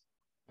are,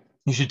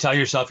 you should tell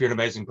yourself you're an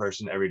amazing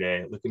person every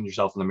day. Look in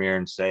yourself in the mirror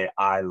and say,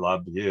 I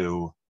love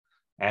you,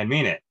 and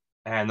mean it.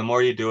 And the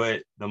more you do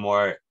it,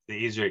 the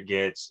easier it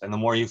gets, and the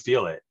more you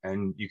feel it.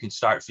 And you can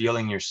start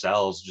feeling your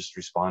cells just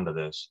respond to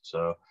this.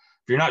 So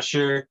if you're not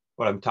sure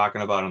what I'm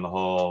talking about on the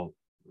whole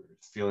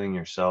feeling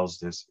your cells,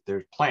 there's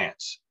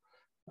plants.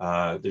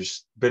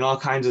 There's been all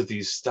kinds of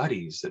these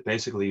studies that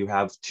basically you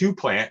have two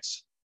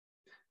plants.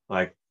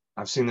 Like,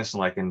 I've seen this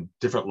in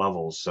different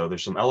levels. So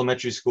there's some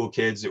elementary school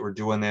kids that were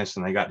doing this,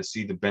 and they got to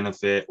see the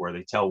benefit where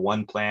they tell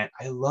one plant,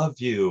 I love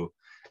you.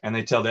 And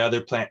they tell the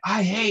other plant,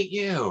 I hate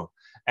you.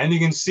 And you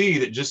can see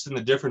that just in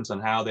the difference on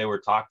how they were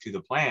talked to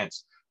the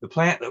plants, the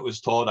plant that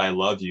was told, I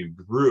love you,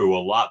 grew a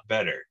lot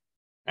better.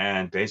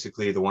 And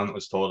basically the one that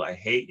was told, I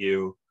hate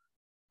you,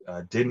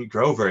 didn't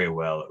grow very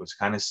well. It was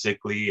kind of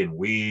sickly and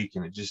weak.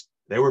 And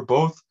they were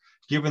both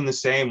given the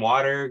same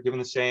water, given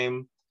the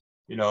same,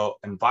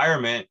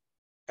 environment,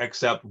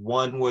 except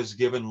one was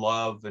given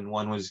love and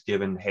one was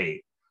given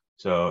hate.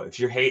 So if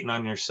you're hating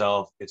on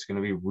yourself, it's going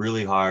to be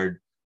really hard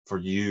for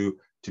you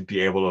to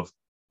be able to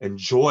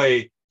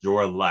enjoy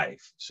your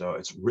life. So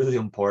it's really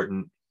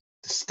important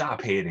to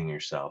stop hating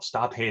yourself,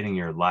 stop hating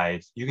your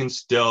life. You can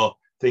still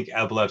think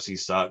epilepsy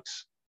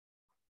sucks,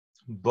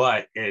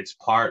 but it's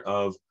part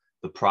of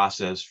the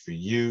process for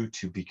you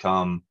to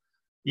become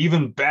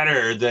even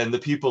better than the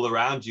people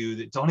around you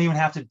that don't even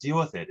have to deal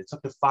with it. It's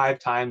up to 5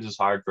 times as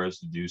hard for us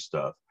to do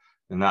stuff.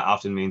 And that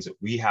often means that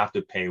we have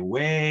to pay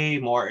way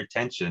more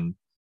attention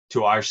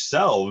to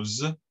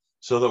ourselves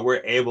so that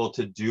we're able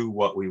to do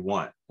what we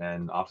want.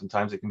 And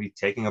oftentimes it can be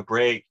taking a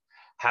break,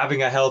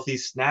 having a healthy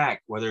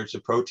snack, whether it's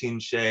a protein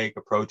shake,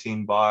 a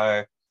protein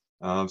bar,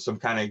 some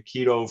kind of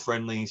keto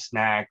friendly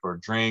snack or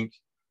drink.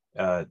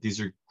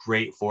 These are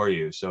great for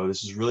you. So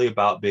this is really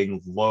about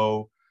being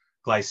low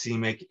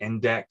glycemic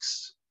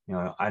index.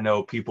 I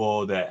know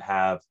people that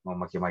have,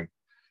 my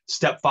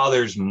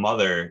stepfather's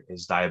mother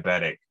is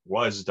diabetic,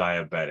 was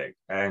diabetic,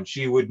 and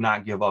she would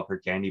not give up her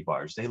candy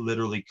bars. They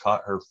literally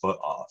cut her foot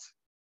off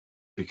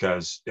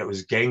because it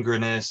was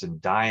gangrenous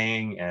and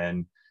dying,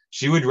 and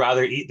she would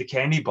rather eat the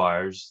candy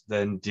bars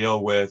than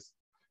deal with,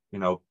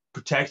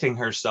 protecting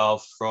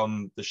herself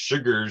from the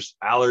sugars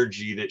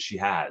allergy that she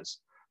has.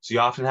 So you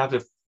often have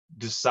to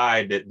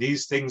decide that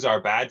these things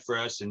are bad for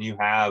us, and you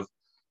have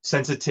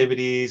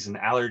sensitivities and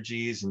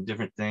allergies and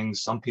different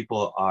things. Some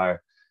people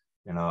are,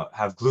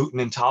 have gluten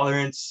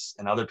intolerance,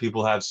 and other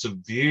people have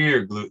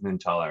severe gluten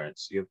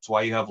intolerance. That's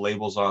why you have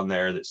labels on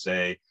there that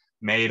say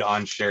made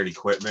on shared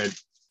equipment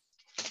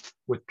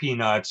with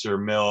peanuts or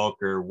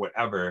milk or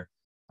whatever.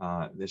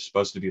 They're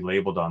supposed to be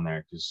labeled on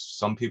there because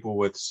some people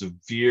with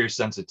severe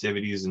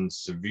sensitivities and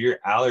severe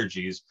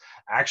allergies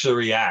actually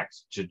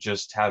react to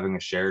just having a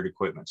shared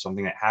equipment,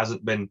 something that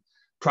hasn't been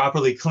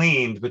properly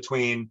cleaned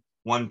between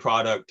one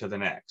product to the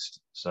next.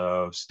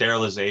 So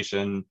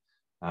sterilization,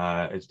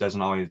 it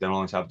doesn't always, they don't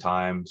always have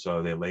time.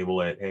 So they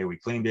label it, hey, we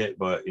cleaned it,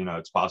 but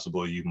it's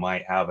possible you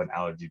might have an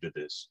allergy to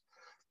this.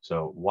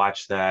 So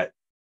watch that.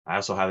 I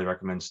also highly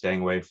recommend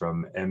staying away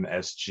from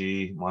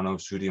MSG,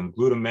 monosodium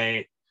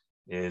glutamate.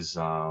 Is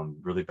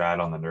really bad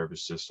on the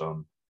nervous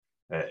system.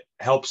 It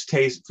helps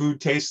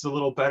food tastes a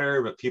little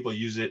better, but people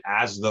use it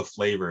as the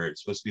flavor.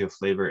 It's supposed to be a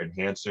flavor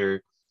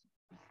enhancer.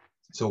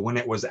 So when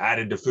it was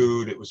added to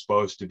food, it was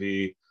supposed to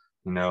be,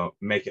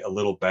 make it a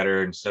little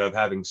better. Instead of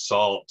having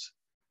salt,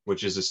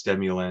 which is a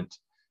stimulant,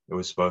 it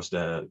was supposed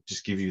to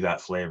just give you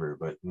that flavor.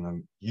 But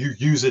you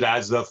use it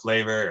as the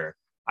flavor.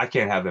 I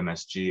can't have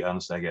MSG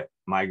unless I get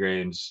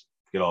migraines,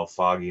 get all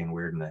foggy and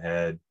weird in the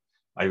head.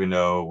 I even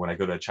know when I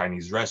go to a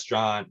Chinese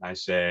restaurant, I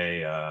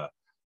say,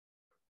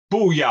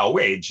 "Bu yao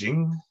wei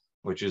jing,"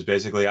 which is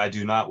basically, I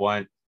do not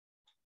want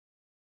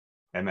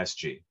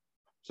MSG.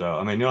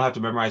 So, you don't have to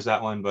memorize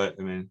that one, but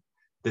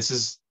this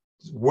is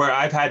where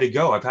I've had to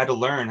go. I've had to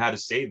learn how to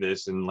say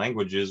this in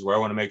languages where I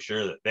want to make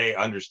sure that they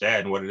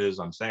understand what it is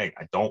I'm saying.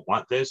 I don't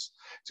want this.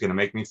 It's going to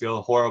make me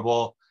feel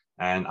horrible.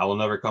 And I will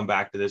never come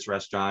back to this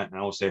restaurant, and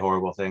I will say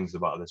horrible things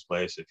about this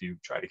place if you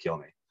try to kill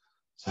me.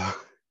 So,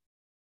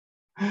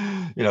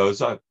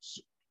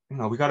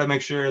 we got to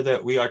make sure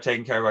that we are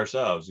taking care of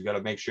ourselves. You got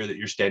to make sure that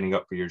you're standing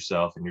up for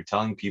yourself and you're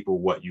telling people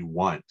what you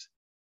want,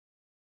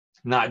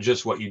 not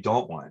just what you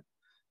don't want.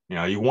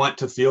 You want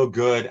to feel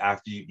good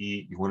after you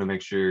eat. You want to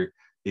make sure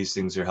these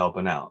things are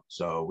helping out.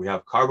 So we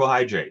have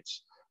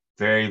carbohydrates,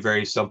 very,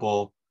 very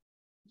simple.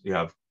 You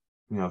have,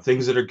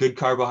 things that are good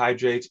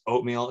carbohydrates.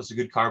 Oatmeal is a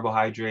good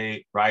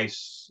carbohydrate.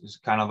 Rice is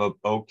kind of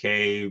a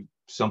okay,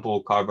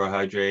 simple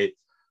carbohydrate,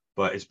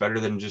 but it's better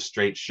than just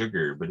straight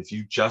sugar. But if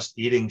you just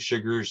eating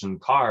sugars and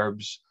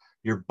carbs,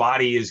 your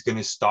body is going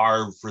to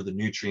starve for the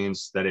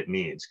nutrients that it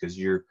needs, because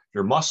your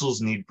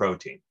muscles need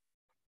protein.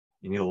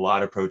 You need a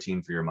lot of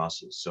protein for your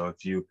muscles. So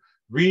if you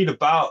read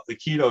about the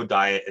keto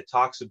diet, it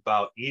talks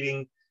about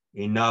eating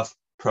enough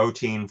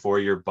protein for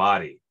your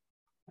body.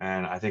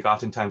 And I think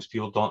oftentimes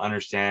people don't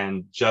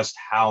understand just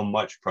how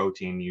much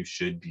protein you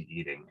should be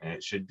eating. And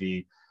it should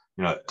be,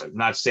 I'm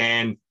not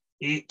saying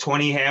eat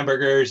 20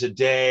 hamburgers a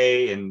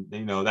day and,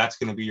 that's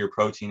going to be your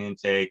protein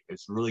intake.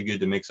 It's really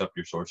good to mix up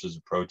your sources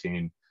of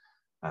protein.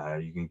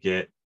 You can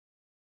get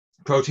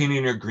protein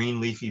in your green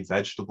leafy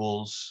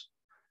vegetables.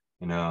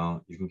 You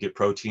can get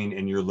protein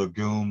in your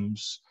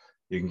legumes.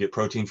 You can get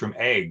protein from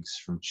eggs,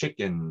 from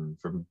chicken,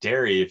 from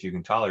dairy if you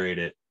can tolerate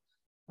it.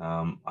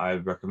 I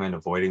recommend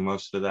avoiding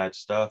most of that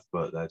stuff,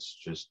 but that's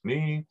just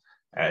me.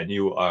 And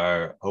you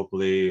are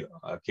hopefully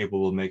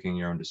capable of making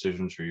your own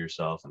decisions for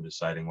yourself and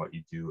deciding what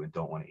you do and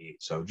don't want to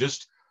eat. So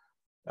just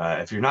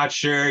if you're not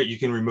sure, you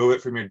can remove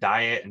it from your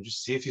diet and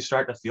just see if you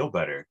start to feel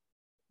better.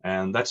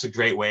 And that's a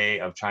great way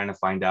of trying to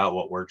find out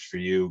what works for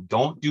you.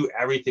 Don't do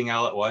everything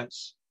all at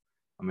once.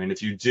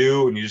 If you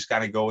do and you just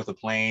kind of go with a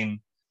plain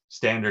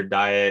standard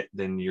diet,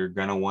 then you're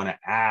going to want to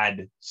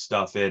add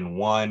stuff in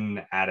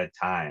one at a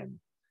time.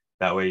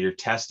 That way you're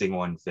testing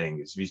one thing.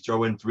 If you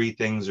throw in 3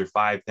 things or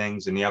 5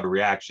 things and you have a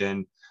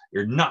reaction,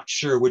 you're not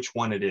sure which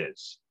one it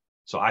is.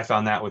 So I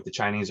found that with the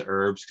Chinese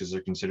herbs, because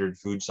they're considered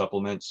food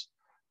supplements,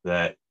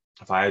 that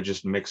if I had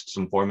just mixed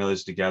some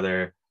formulas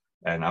together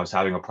and I was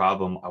having a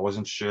problem, I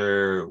wasn't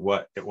sure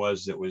what it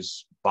was that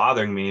was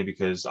bothering me,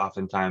 because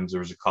oftentimes there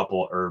was a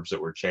couple herbs that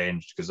were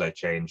changed because I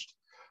changed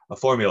a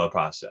formula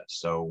process.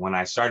 So when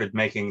I started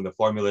making the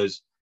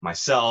formulas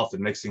myself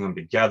and mixing them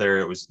together,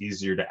 it was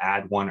easier to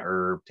add one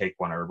herb, take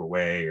one herb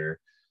away, or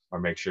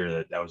make sure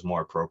that that was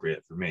more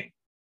appropriate for me.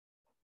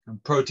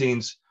 And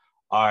proteins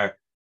are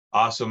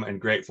awesome and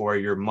great for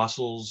your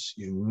muscles.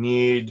 You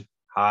need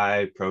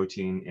high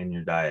protein in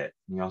your diet.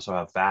 You also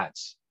have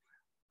fats.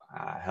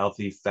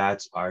 Healthy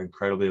fats are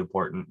incredibly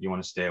important. You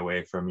want to stay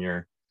away from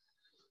your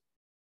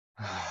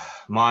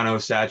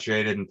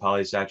monosaturated and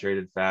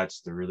polysaturated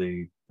fats. They're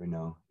really,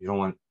 you don't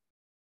want,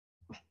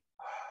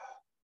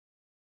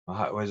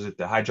 what is it?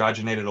 The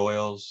hydrogenated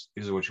oils.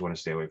 These are what you want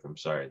to stay away from.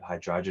 Sorry,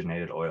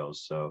 hydrogenated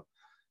oils. So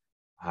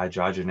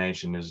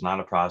hydrogenation is not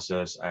a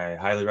process. I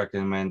highly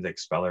recommend the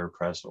expeller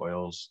pressed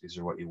oils. These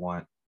are what you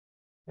want.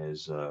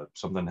 Is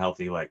something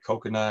healthy like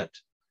coconut.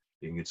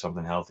 You can get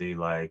something healthy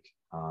like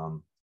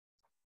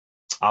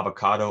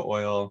avocado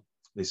oil.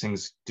 These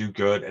things do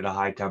good at a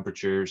high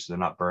temperature, so they're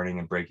not burning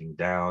and breaking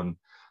down.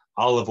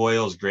 Olive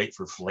oil is great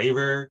for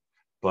flavor,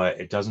 but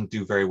it doesn't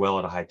do very well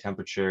at a high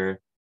temperature.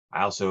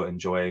 I also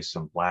enjoy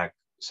some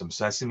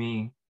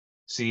sesame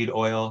seed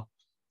oil.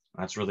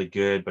 That's really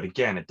good, but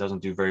again, it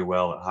doesn't do very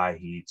well at high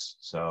heats,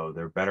 so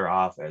they're better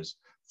off as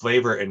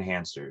flavor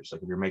enhancers.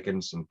 Like if you're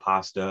making some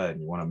pasta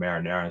and you want a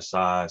marinara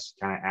sauce,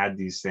 kind of add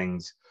these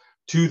things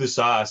to the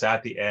sauce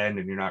at the end,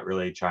 and you're not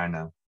really trying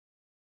to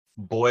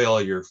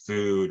boil your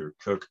food or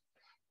cook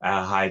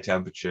at a high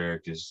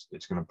temperature because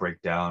it's going to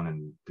break down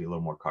and be a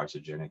little more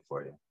carcinogenic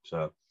for you.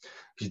 So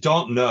if you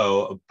don't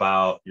know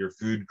about your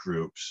food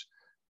groups,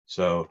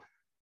 so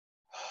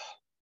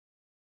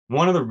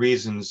one of the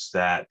reasons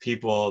that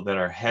people that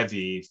are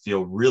heavy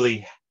feel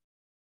really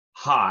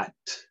hot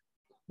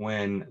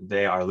when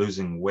they are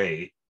losing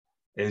weight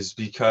is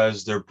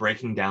because they're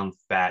breaking down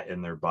fat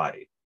in their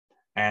body.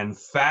 And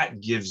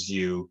fat gives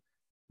you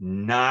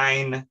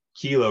 9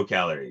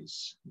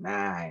 kilocalories.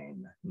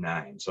 Nine.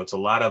 So it's a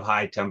lot of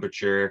high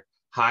temperature,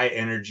 high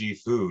energy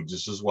foods.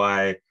 This is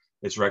why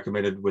it's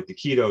recommended with the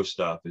keto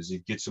stuff is you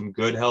get some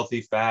good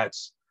healthy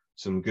fats,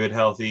 some good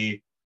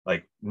healthy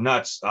like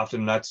nuts.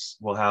 Often nuts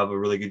will have a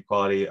really good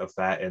quality of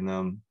fat in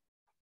them.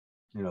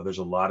 There's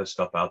a lot of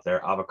stuff out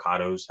there.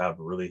 Avocados have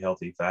really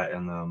healthy fat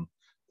in them.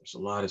 There's a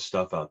lot of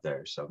stuff out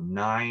there. So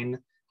 9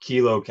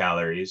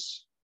 kilocalories.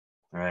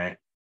 All right.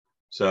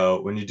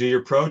 So when you do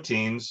your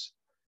proteins,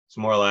 it's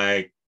more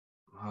like,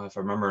 if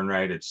I'm remembering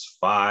right, it's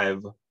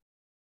 5.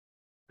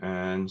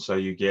 And so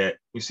you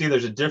see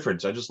there's a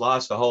difference. I just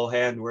lost a whole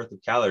hand worth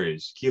of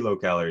calories.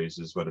 Kilocalories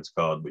is what it's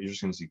called, but you're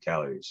just going to see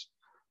calories.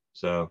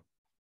 So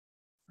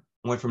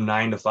I went from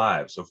 9 to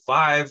 5. So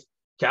 5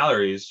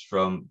 calories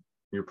from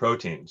your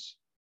proteins.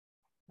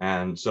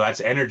 And so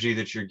that's energy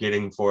that you're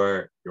getting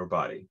for your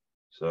body.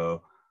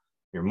 So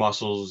your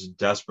muscles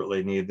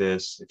desperately need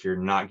this. If you're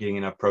not getting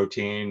enough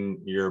protein,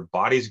 your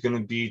body's going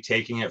to be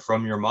taking it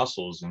from your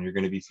muscles and you're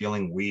going to be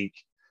feeling weak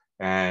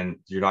and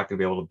you're not going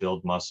to be able to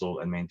build muscle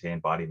and maintain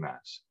body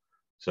mass.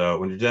 So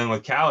when you're dealing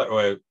with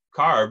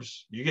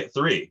carbs, you get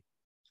 3.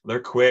 They're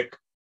quick,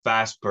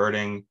 fast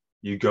burning.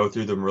 You go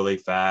through them really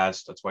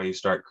fast. That's why you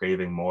start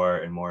craving more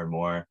and more and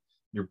more.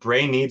 Your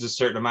brain needs a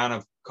certain amount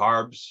of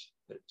carbs.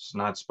 It's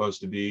not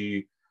supposed to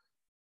be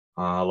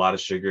a lot of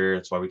sugar.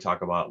 That's why we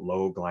talk about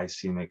low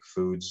glycemic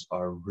foods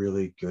are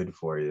really good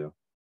for you.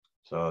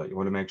 So you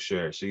want to make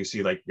sure. So you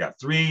see, like, you got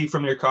 3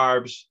 from your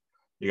carbs,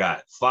 you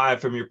got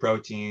 5 from your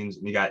proteins,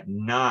 and you got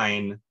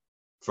 9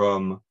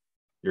 from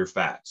your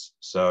fats.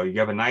 So you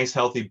have a nice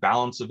healthy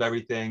balance of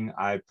everything.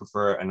 I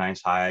prefer a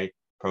nice high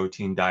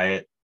protein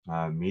diet,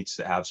 meats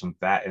that have some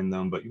fat in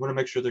them, but you want to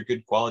make sure they're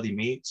good quality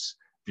meats.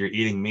 If you're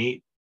eating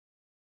meat,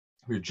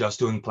 if you're just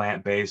doing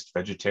plant-based,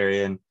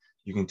 vegetarian,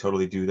 you can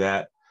totally do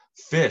that.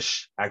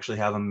 Fish actually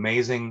have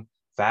amazing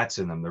fats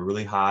in them. They're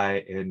really high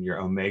in your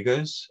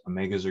omegas.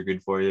 Omegas are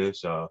good for you.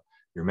 So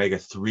your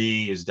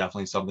omega-3 is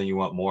definitely something you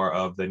want more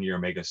of than your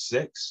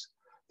omega-6.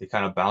 They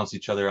kind of balance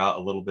each other out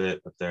a little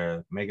bit, but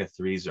their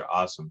omega-3s are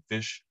awesome.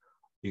 Fish,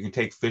 you can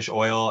take fish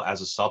oil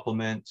as a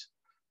supplement.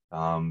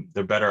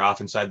 They're better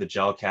off inside the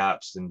gel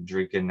caps than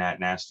drinking that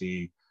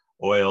nasty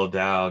oil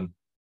down.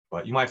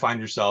 But you might find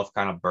yourself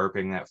kind of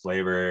burping that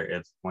flavor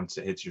if once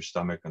it hits your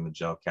stomach and the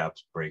gel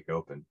caps break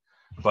open.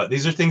 But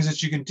these are things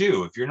that you can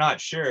do if you're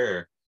not sure,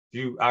 if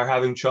you are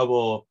having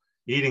trouble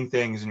eating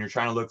things and you're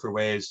trying to look for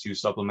ways to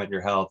supplement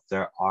your health.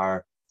 There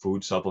are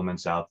food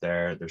supplements out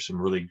there. There's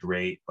some really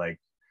great like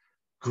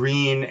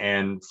green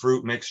and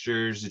fruit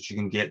mixtures that you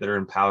can get that are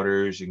in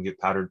powders. You can get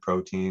powdered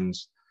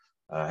proteins.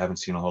 I haven't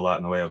seen a whole lot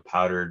in the way of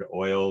powdered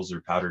oils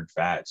or powdered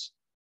fats,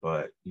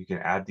 but you can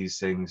add these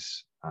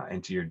things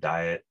into your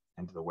diet,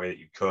 into the way that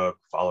you cook,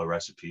 follow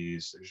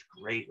recipes. There's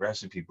great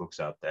recipe books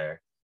out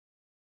there.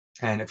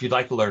 And if you'd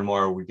like to learn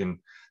more, we can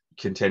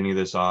continue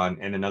this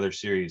on in another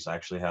series. I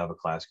actually have a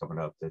class coming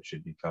up that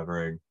should be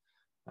covering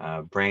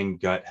brain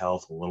gut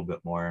health a little bit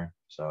more.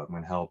 So I'm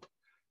going to help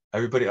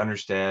everybody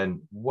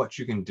understand what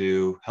you can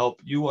do, help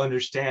you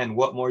understand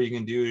what more you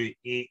can do to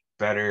eat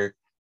better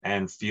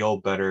and feel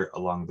better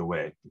along the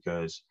way,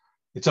 because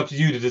it's up to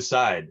you to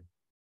decide.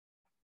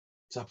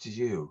 It's up to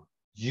you.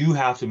 You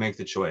have to make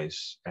the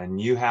choice and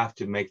you have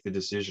to make the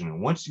decision.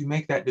 And once you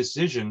make that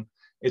decision,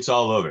 it's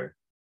all over.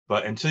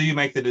 But until you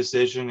make the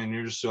decision and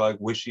you're just so like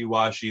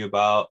wishy-washy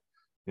about,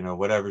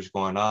 whatever's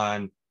going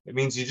on, it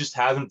means you just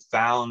haven't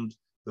found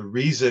the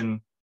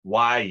reason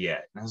why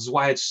yet. And this is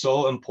why it's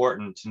so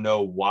important to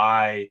know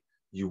why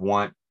you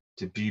want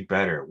to be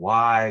better,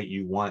 why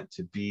you want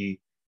to be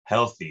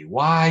healthy,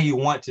 why you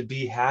want to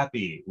be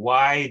happy.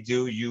 Why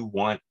do you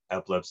want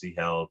epilepsy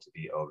hell to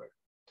be over?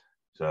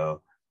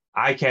 So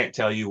I can't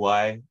tell you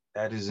why.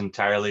 That is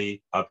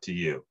entirely up to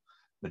you.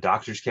 The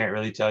doctors can't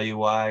really tell you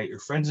why. Your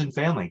friends and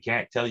family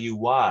can't tell you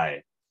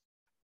why.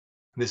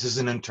 This is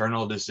an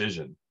internal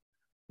decision.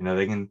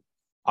 They can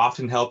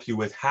often help you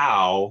with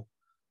how,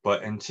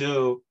 but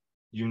until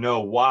you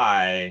know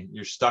why,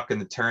 you're stuck in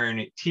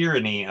the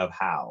tyranny of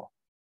how.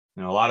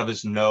 A lot of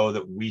us know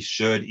that we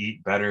should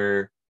eat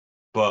better,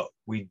 but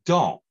we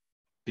don't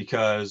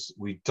because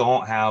we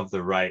don't have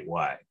the right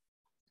why.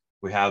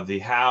 We have the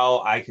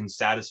how I can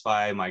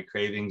satisfy my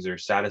cravings or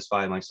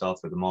satisfy myself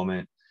for the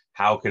moment.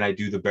 How can I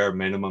do the bare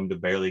minimum to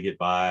barely get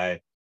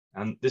by?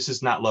 And this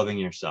is not loving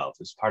yourself.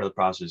 It's part of the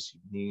process.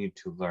 You need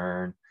to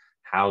learn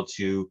how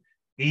to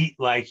eat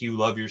like you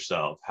love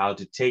yourself, how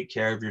to take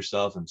care of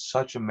yourself in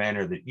such a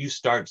manner that you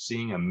start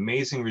seeing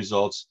amazing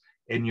results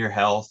in your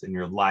health, in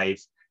your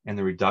life, and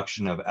the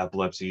reduction of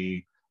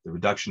epilepsy, the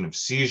reduction of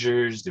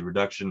seizures, the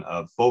reduction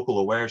of focal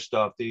aware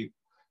stuff,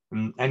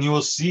 and you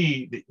will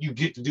see that you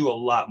get to do a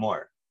lot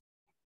more.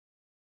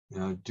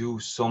 Do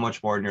so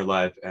much more in your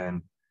life,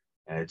 and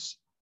it's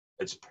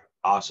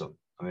awesome.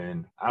 I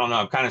mean, I don't know.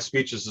 I'm kind of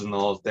speechless in the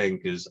whole thing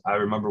because I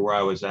remember where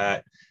I was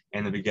at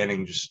in the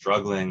beginning, just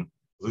struggling,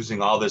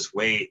 losing all this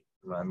weight.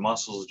 My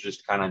muscles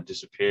just kind of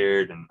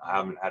disappeared, and I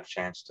haven't had a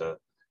chance to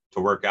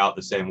work out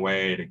the same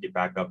way to get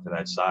back up to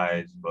that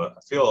size. But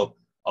I feel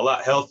a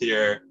lot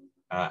healthier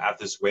at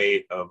this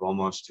weight of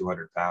almost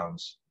 200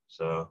 pounds.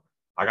 So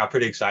I got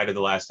pretty excited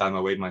the last time I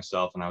weighed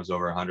myself, and I was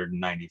over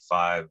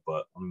 195,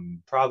 but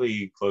I'm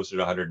probably closer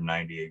to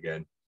 190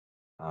 again.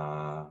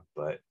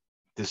 But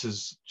this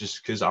is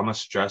just because I'm a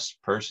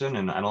stressed person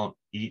and I don't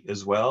eat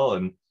as well.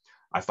 And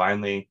I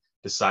finally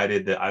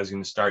decided that I was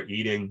going to start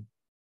eating,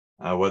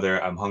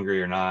 whether I'm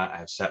hungry or not. I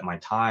have set my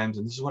times,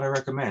 and this is what I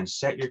recommend: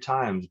 set your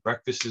times.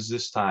 Breakfast is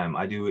this time.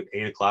 I do at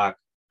 8 o'clock.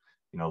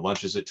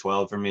 Lunch is at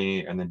 12 for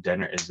me, and then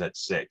dinner is at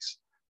 6.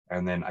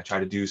 And then I try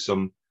to do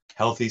some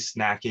healthy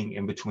snacking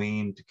in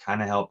between to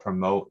kind of help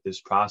promote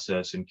this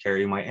process and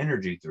carry my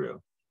energy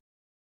through.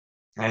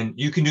 And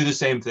you can do the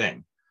same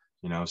thing.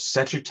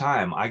 Set your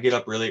time. I get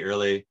up really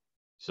early,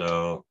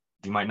 so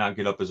you might not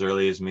get up as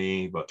early as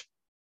me, but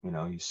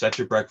you set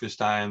your breakfast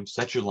time,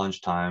 set your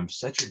lunch time,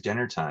 set your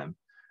dinner time,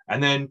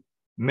 and then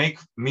make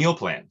meal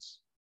plans.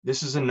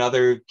 This is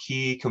another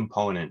key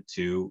component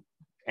to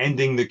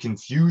ending the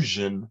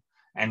confusion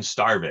and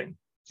starving.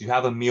 If you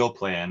have a meal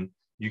plan,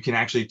 you can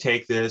actually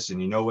take this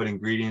and you know what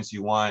ingredients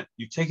you want.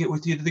 You take it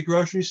with you to the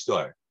grocery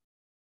store.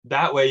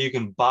 That way you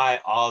can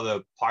buy all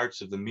the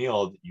parts of the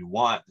meal that you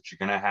want, that you're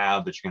going to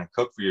have, that you're going to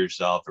cook for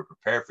yourself or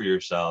prepare for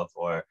yourself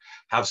or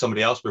have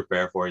somebody else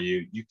prepare for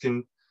you. You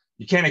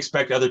can't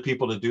expect other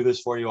people to do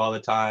this for you all the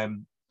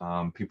time.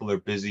 People are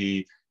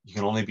busy. You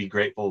can only be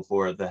grateful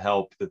for the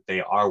help that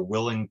they are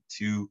willing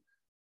to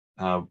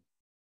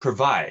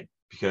provide,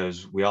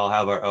 because we all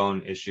have our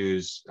own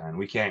issues and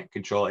we can't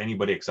control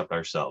anybody except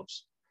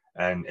ourselves.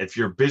 And if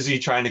you're busy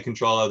trying to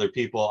control other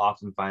people,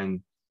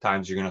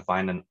 times you're going to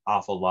find an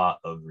awful lot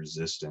of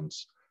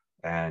resistance,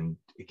 and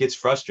it gets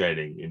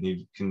frustrating, and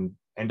you can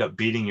end up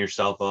beating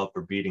yourself up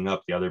or beating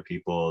up the other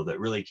people that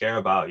really care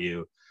about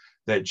you,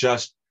 that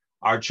just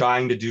are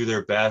trying to do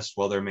their best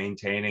while they're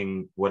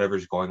maintaining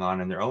whatever's going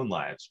on in their own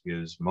lives,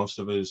 because most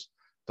of us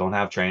don't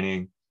have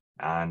training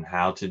on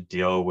how to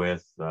deal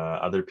with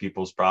other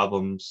people's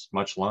problems,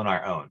 much alone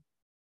our own.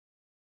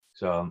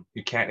 So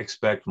you can't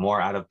expect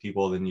more out of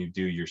people than you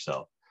do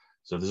yourself.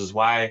 So this is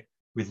why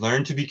we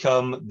learn to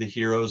become the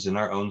heroes in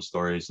our own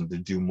stories and to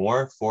do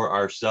more for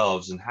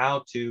ourselves, and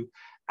how to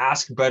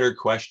ask better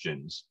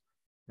questions,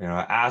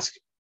 ask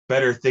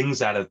better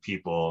things out of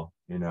people,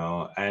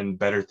 and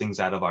better things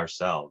out of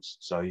ourselves.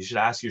 So you should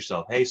ask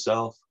yourself, hey,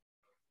 self,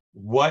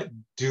 what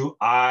do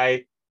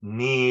I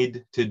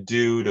need to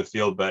do to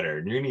feel better?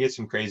 And you're going to get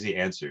some crazy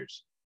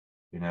answers,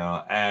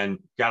 and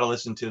got to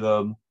listen to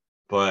them,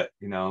 but,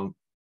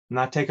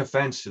 not take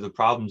offense to the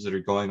problems that are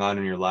going on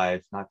in your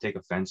life, not take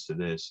offense to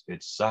this.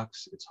 It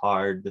sucks. It's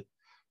hard.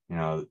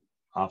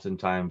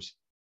 Oftentimes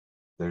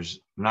there's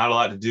not a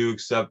lot to do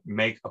except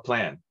make a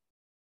plan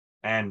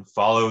and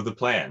follow the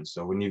plan.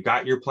 So when you've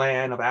got your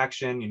plan of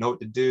action, you know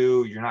what to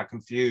do, you're not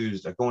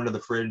confused. I go into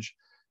the fridge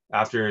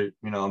after,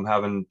 I'm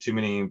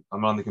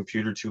on the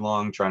computer too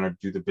long trying to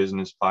do the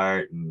business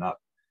part and not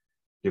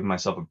giving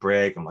myself a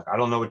break. I'm like, I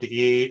don't know what to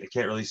eat. I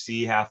can't really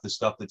see half the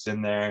stuff that's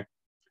in there.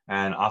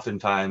 And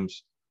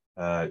oftentimes,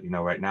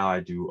 right now I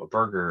do a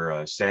burger,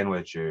 a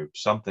sandwich, or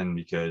something,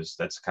 because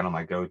that's kind of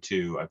my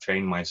go-to. I've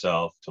trained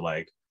myself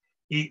to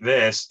eat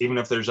this, even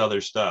if there's other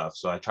stuff.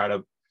 So I try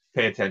to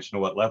pay attention to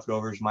what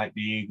leftovers might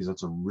be, because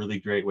that's a really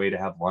great way to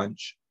have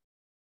lunch.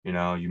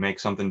 You make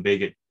something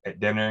big at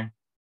dinner,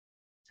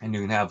 and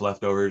you can have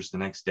leftovers the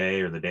next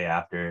day or the day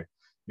after.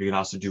 You can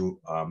also do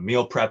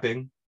meal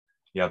prepping.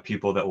 You have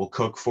people that will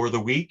cook for the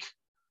week.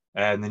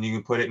 and then you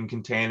can put it in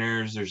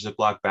containers or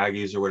Ziploc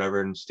baggies or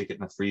whatever and stick it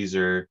in the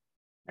freezer.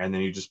 And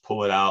then you just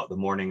pull it out the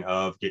morning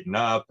of getting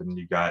up, and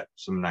you got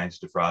some nice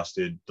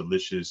defrosted,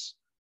 delicious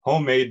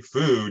homemade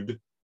food.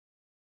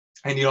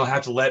 And you don't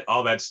have to let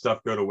all that stuff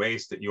go to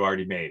waste that you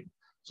already made.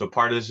 So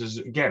part of this is,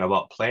 again,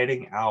 about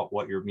planning out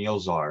what your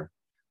meals are,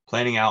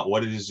 planning out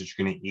what it is that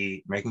you're going to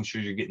eat, making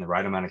sure you're getting the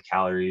right amount of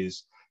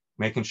calories,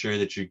 making sure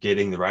that you're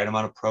getting the right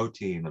amount of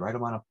protein, the right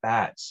amount of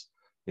fats,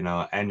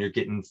 and you're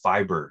getting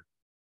fiber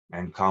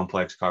and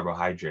complex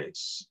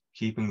carbohydrates.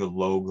 Keeping the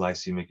low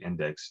glycemic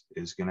index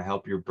is going to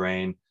help your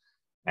brain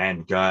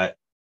and gut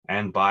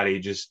and body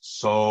just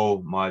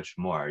so much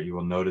more. You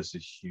will notice a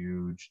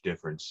huge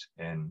difference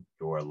in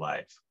your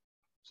life.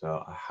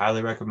 So I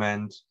highly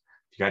recommend.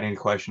 If you got any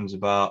questions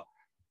about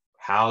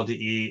how to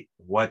eat,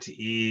 what to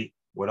eat,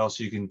 what else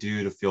you can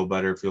do to feel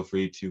better, feel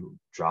free to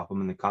drop them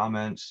in the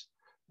comments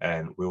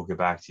and we'll get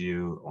back to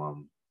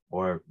you.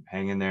 Or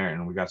hang in there,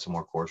 and we got some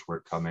more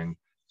coursework coming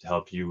to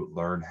help you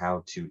learn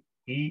how to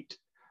eat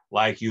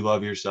like you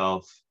love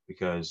yourself,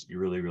 because you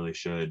really, really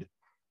should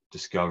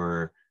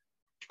discover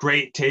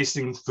great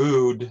tasting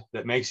food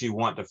that makes you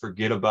want to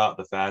forget about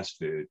the fast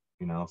food.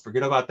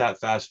 Forget about that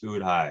fast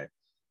food high.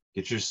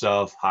 Get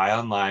yourself high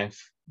on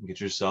life,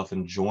 get yourself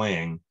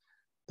enjoying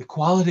the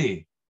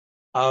quality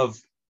of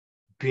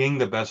being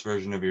the best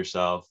version of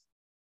yourself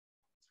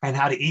and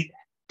how to eat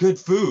good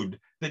food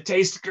that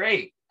tastes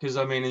great. Because,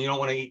 you don't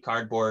want to eat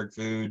cardboard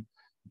food.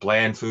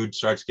 Bland food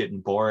starts getting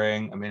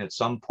boring. At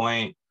some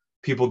point,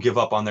 people give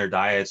up on their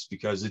diets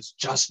because it's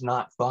just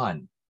not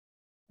fun.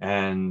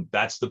 And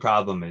that's the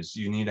problem, is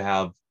you need to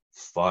have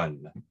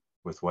fun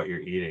with what you're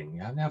eating.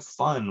 You have to have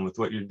fun with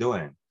what you're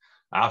doing.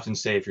 I often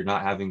say, if you're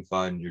not having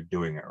fun, you're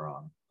doing it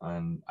wrong.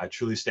 And I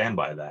truly stand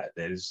by that.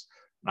 That is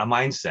my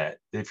mindset.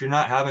 If you're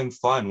not having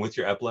fun with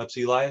your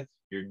epilepsy life,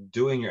 you're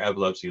doing your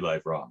epilepsy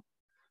life wrong.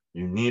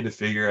 You need to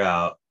figure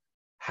out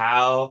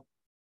how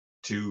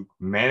to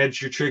manage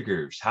your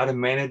triggers, how to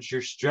manage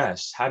your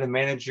stress, how to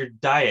manage your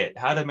diet,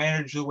 how to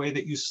manage the way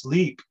that you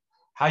sleep,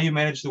 how you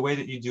manage the way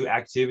that you do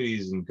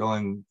activities and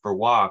going for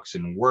walks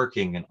and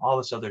working, and all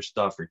this other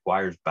stuff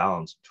requires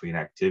balance between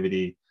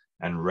activity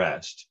and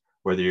rest.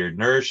 Whether you're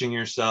nourishing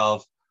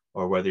yourself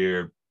or whether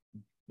you're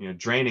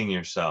draining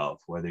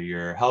yourself, whether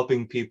you're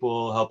helping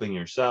people, helping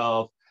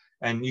yourself,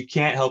 and you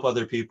can't help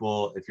other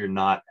people if you're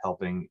not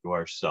helping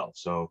yourself.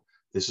 So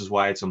this is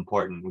why it's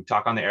important. We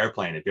talk on the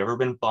airplane. If you've ever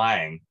been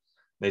flying,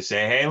 they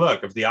say, hey,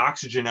 look, if the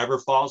oxygen ever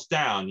falls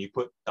down, you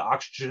put the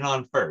oxygen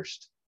on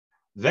first.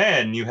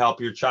 Then you help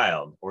your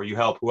child, or you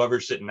help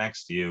whoever's sitting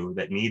next to you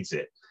that needs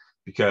it.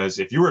 Because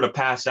if you were to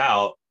pass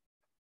out,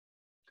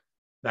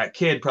 that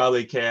kid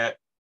probably can't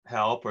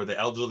help, or the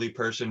elderly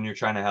person you're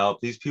trying to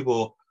help, these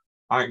people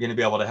aren't going to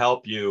be able to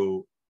help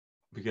you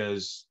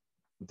because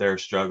they're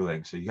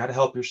struggling. So you got to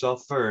help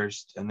yourself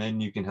first, and then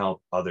you can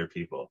help other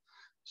people.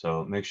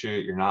 So make sure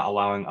you're not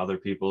allowing other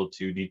people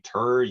to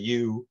deter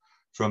you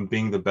from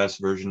being the best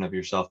version of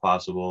yourself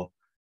possible.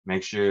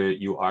 Make sure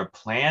you are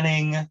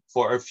planning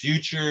for a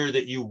future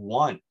that you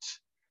want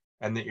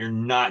and that you're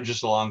not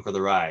just along for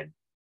the ride.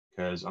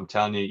 Because I'm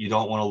telling you, you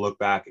don't want to look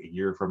back a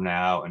year from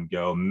now and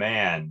go,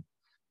 man,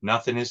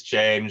 nothing has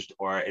changed,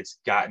 or it's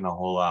gotten a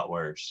whole lot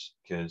worse.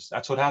 Because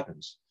that's what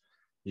happens.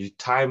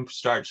 Time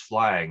starts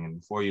flying, and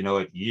before you know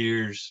it,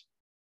 years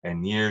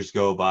and years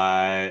go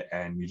by,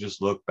 and you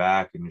just look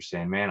back and you're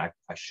saying, man, I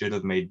should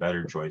have made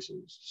better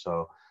choices.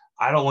 So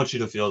I don't want you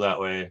to feel that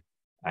way.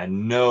 I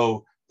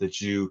know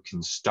that you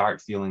can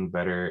start feeling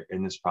better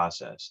in this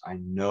process. I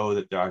know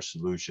that there are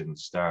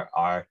solutions. There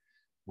are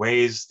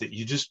ways that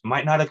you just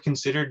might not have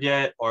considered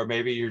yet, or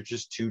maybe you're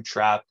just too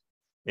trapped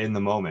in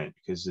the moment,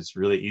 because it's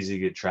really easy to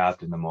get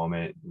trapped in the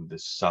moment, the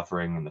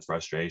suffering and the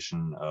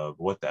frustration of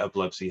what the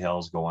epilepsy hell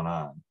is going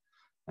on,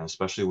 and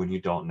especially when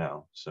you don't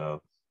know.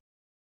 So,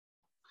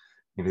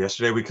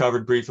 yesterday we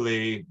covered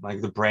briefly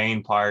like the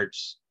brain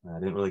parts. I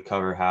didn't really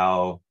cover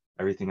how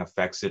everything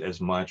affects it as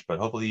much, but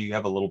hopefully you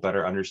have a little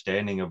better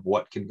understanding of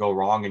what can go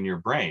wrong in your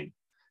brain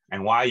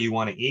and why you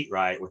want to eat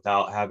right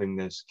without having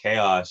this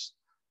chaos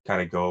kind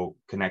of go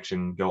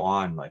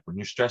on. Like when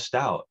you're stressed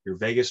out, your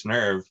vagus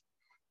nerve,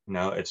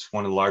 it's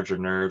one of the larger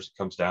nerves. It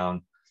comes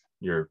down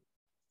the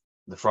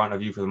front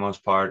of you for the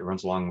most part. It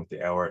runs along with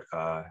the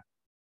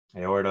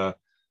aorta.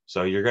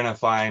 So you're going to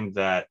find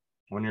that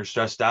when you're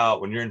stressed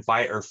out, when you're in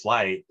fight or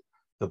flight,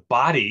 the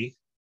body,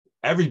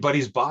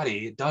 everybody's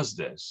body does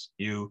this.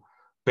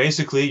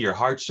 Basically, your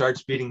heart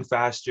starts beating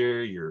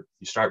faster, you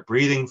start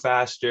breathing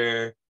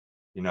faster,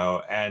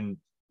 and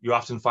you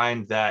often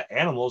find that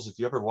animals, if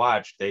you ever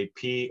watch, they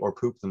pee or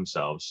poop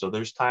themselves. So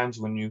there's times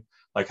when you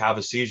like have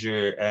a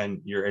seizure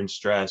and you're in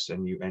stress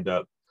and you end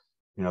up,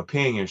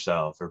 peeing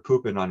yourself or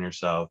pooping on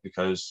yourself,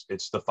 because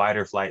it's the fight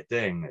or flight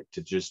thing,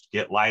 to just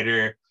get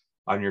lighter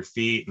on your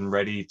feet and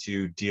ready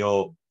to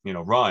deal,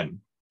 run,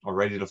 or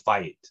ready to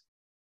fight.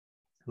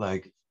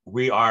 Like,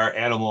 we are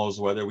animals,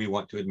 whether we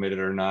want to admit it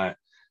or not.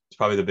 It's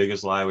probably the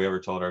biggest lie we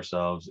ever told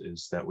ourselves,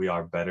 is that we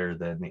are better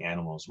than the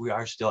animals. We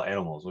are still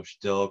animals. We're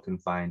still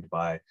confined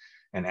by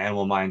an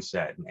animal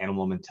mindset, an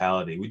animal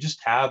mentality. We just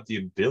have the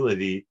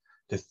ability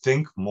to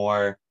think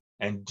more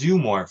and do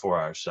more for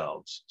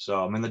ourselves.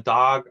 So I mean,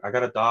 I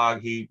got a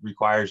dog. He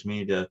requires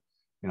me to,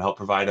 help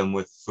provide him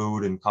with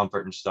food and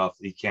comfort and stuff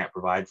that he can't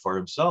provide for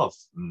himself.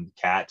 And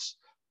cats,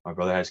 my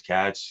brother has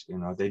cats,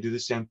 they do the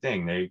same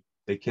thing.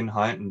 They can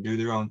hunt and do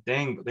their own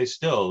thing, but they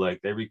still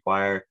they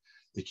require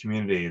the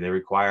community. They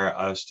require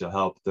us to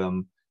help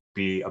them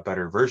be a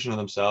better version of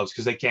themselves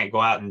because they can't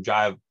go out and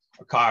drive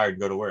a car and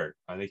go to work.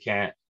 They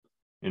can't,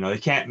 they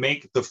can't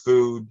make the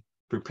food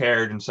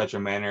prepared in such a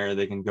manner.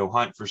 They can go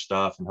hunt for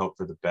stuff and hope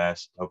for the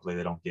best. Hopefully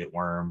they don't get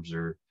worms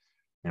or,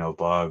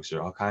 bugs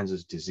or all kinds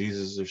of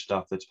diseases or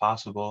stuff that's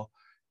possible.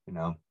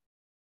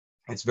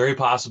 It's very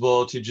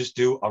possible to just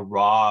do a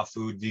raw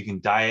food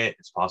vegan diet.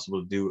 It's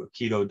possible to do a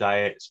keto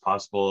diet. It's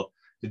possible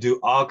to do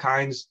all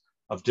kinds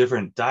of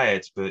different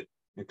diets, but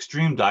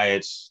extreme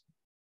diets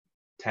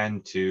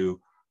tend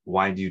to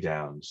wind you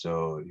down.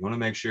 So you want to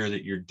make sure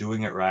that you're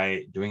doing it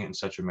right, doing it in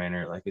such a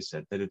manner, like I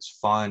said, that it's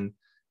fun,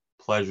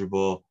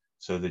 pleasurable,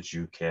 so that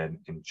you can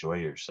enjoy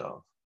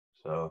yourself.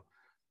 So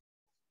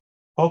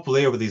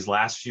hopefully over these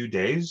last few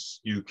days,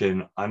 you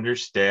can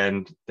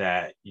understand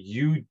that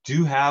you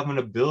do have an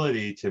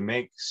ability to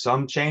make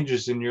some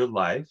changes in your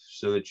life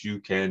so that you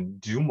can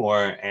do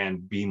more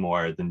and be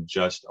more than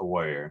just a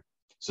warrior.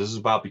 So this is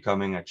about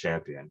becoming a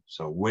champion.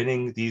 So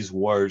winning these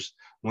wars,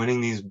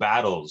 winning these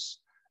battles,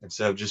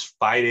 instead of just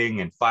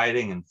fighting and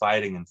fighting and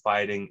fighting and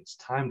fighting, it's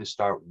time to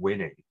start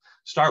winning.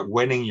 Start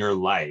winning your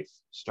life.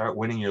 Start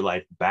winning your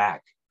life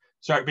back.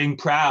 Start being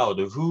proud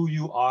of who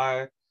you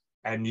are,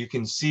 and you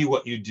can see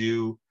what you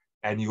do,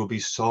 and you will be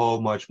so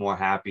much more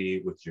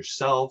happy with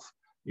yourself.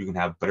 You can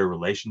have better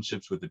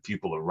relationships with the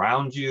people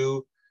around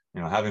you.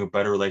 Having a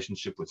better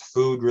relationship with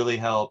food really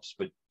helps,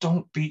 but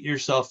don't beat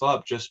yourself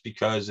up just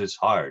because it's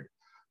hard.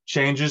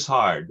 Change is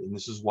hard, and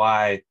this is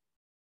why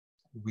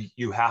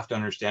you have to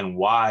understand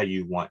why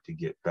you want to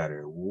get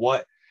better,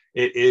 what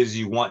it is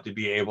you want to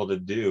be able to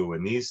do,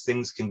 and these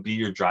things can be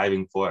your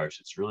driving force.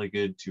 It's really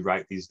good to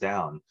write these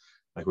down,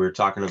 like we were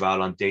talking about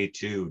on day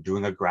 2,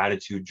 doing a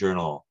gratitude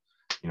journal.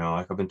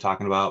 Like I've been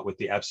talking about with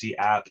the FC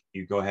app,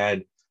 you go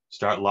ahead,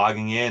 start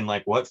logging in,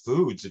 like what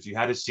foods, if you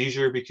had a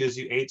seizure because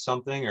you ate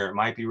something, or it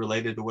might be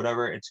related to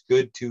whatever, it's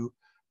good to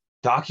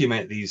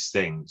document these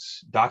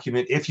things.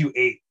 Document if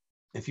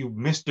you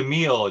missed a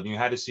meal and you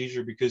had a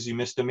seizure because you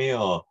missed a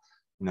meal.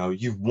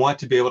 You want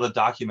to be able to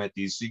document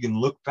these so you can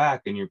look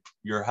back, and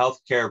your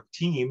healthcare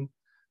team,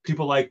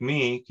 people like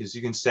me, because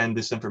you can send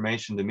this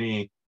information to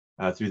me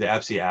through the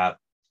FC app,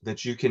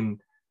 that you can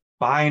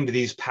find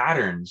these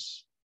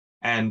patterns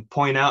and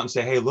point out and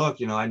say, hey,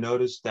 look, I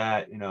noticed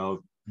that,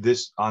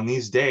 this on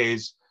these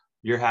days,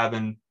 you're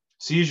having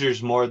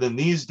seizures more than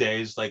these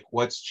days. Like,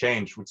 what's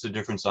changed? What's the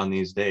difference on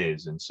these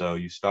days? And so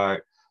you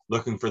start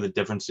looking for the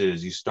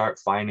differences. You start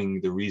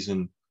finding the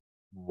reason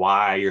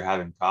why you're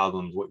having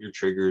problems, what your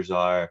triggers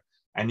are.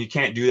 And you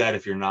can't do that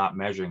if you're not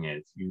measuring it.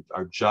 If you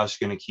are just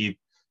going to keep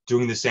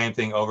doing the same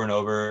thing over and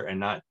over and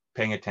not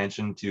paying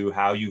attention to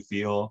how you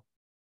feel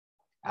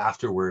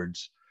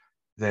afterwards,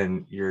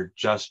 then you're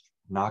just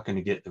not going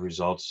to get the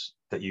results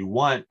that you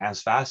want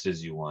as fast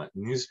as you want.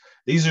 And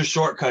these are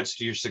shortcuts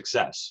to your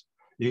success.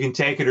 You can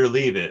take it or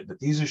leave it, but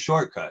these are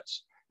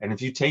shortcuts. And if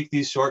you take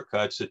these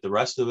shortcuts that the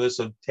rest of us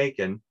have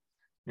taken,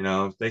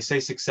 they say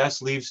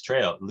success leaves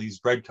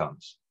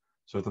breadcrumbs.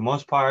 So for the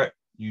most part,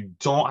 you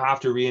don't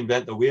have to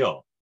reinvent the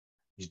wheel.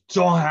 You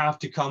don't have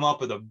to come up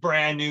with a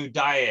brand new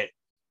diet,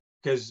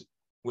 because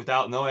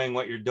without knowing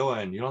what you're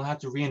doing, you don't have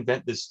to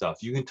reinvent this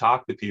stuff. You can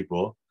talk to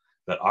people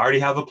that already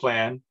have a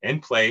plan in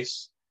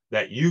place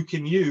that you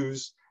can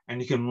use,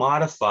 and you can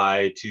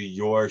modify to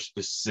your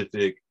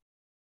specific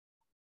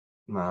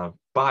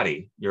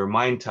body, your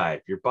mind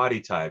type, your body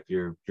type,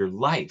 your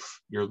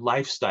life, your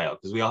lifestyle,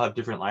 because we all have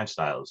different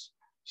lifestyles.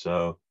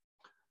 So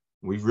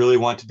we really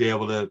want to be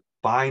able to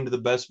find the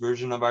best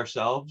version of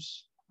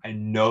ourselves. I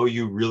know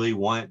you really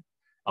want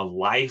a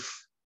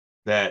life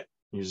that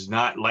is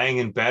not laying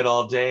in bed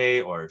all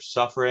day or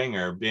suffering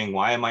or being,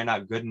 why am I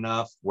not good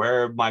enough?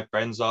 Where my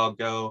friends all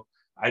go?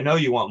 I know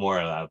you want more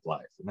out of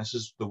life. And this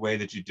is the way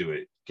that you do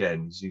it.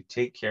 Again, is you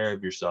take care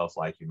of yourself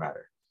like you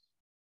matter.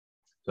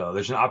 So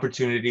there's an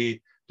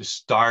opportunity to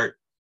start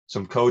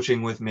some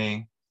coaching with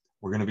me.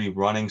 We're going to be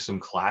running some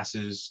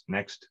classes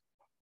next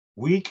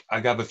week.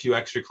 I got a few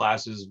extra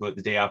classes, but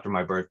the day after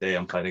my birthday,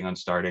 I'm planning on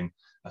starting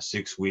a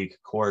 6-week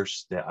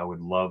course that I would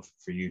love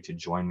for you to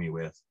join me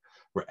with,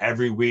 where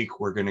every week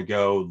we're going to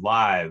go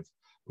live.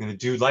 We're going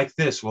to do like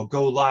this. We'll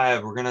go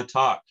live. We're going to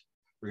talk.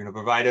 We're going to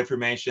provide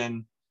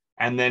information.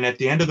 And then at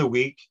the end of the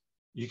week,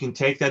 you can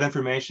take that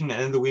information at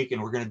the end of the week,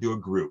 and we're going to do a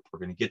group. We're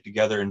going to get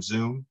together in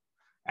Zoom,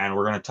 and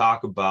we're going to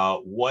talk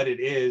about what it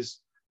is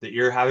that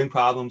you're having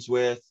problems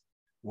with,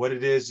 what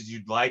it is that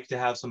you'd like to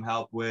have some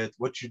help with,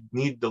 what you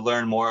need to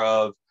learn more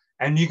of,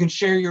 and you can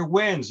share your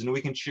wins and we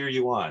can cheer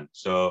you on.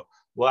 So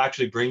we'll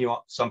actually bring you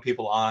some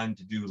people on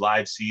to do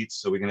live seats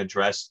so we can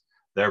address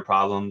their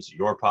problems,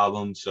 your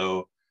problems,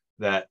 so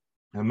that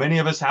many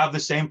of us have the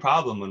same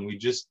problem, and we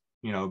just,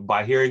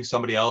 by hearing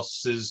somebody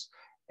else's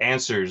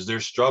answers, their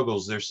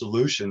struggles, their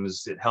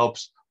solutions. It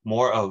helps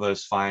more of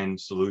us find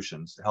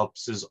solutions. It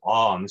helps us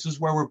all. And this is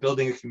where we're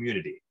building a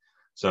community.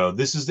 So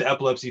this is the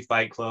Epilepsy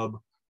Fight Club.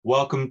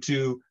 Welcome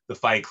to the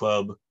Fight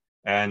Club.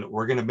 And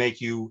we're going to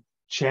make you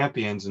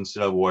champions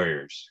instead of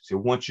warriors. So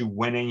I want you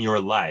winning your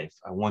life.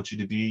 I want you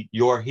to be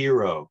your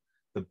hero,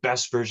 the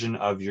best version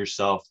of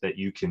yourself that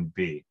you can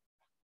be.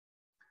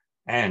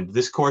 And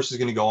this course is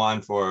going to go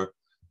on for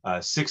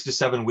 6 to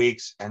 7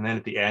 weeks. And then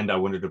at the end, I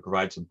wanted to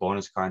provide some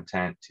bonus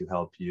content to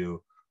help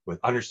you with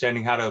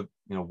understanding how to,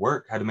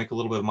 work, how to make a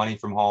little bit of money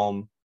from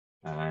home.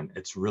 And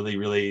it's really,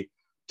 really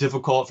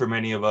difficult for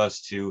many of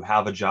us to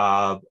have a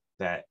job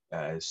that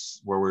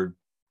is where we're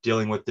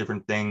dealing with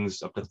different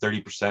things. Up to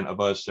 30% of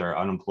us are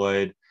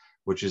unemployed,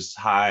 which is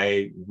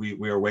high.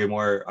 We are way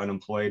more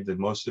unemployed than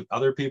most of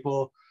other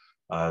people.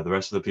 The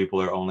rest of the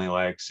people are only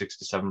like 6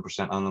 to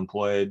 7%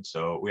 unemployed.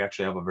 So we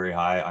actually have a very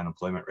high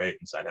unemployment rate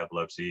inside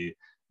epilepsy.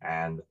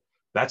 And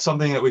that's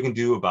something that we can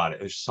do about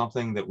it. It's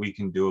something that we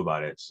can do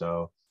about it.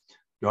 So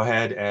go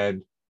ahead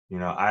and,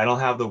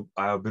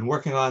 I've been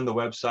working on the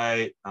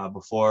website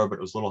before, but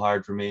it was a little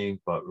hard for me.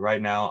 But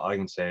right now, all I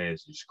can say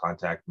is just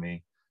contact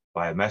me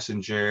via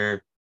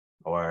Messenger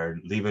or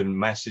leave a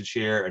message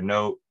here, a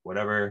note,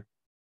 whatever.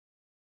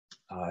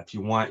 If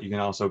you want, you can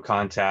also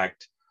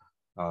contact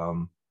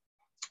Alma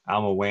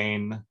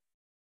Wayne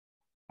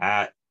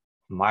at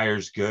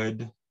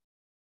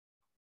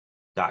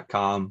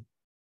myersgood.com.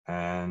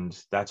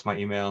 And that's my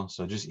email.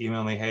 So just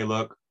email me, hey,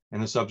 look,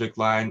 in the subject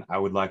line, I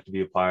would like to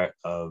be a part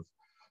of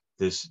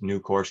this new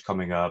course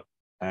coming up.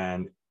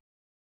 And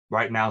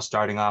right now,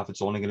 starting off,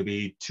 it's only going to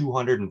be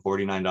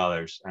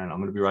 $249. And I'm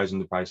going to be raising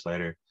the price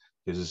later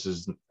because this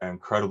is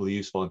incredibly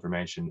useful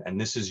information. And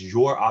this is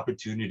your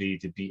opportunity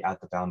to be at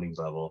the founding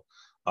level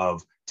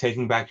of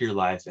taking back your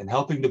life and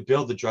helping to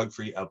build the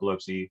Drug-Free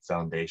Epilepsy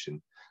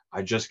Foundation.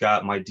 I just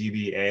got my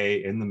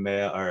DBA in the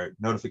mail or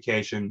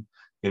notification,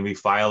 going to be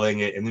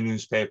filing it in the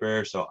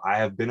newspaper. So I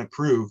have been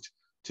approved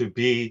to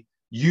be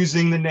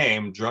using the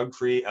name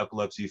Drug-Free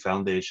Epilepsy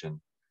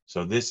Foundation.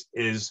 So this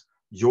is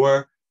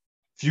your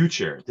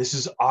future. This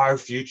is our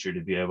future to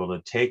be able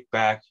to take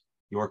back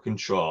your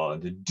control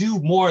and to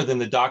do more than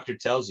the doctor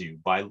tells you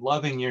by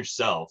loving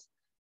yourself,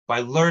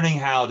 by learning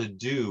how to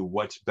do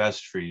what's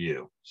best for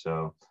you.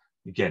 So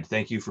again,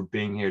 thank you for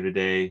being here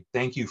today.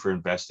 Thank you for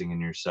investing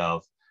in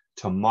yourself.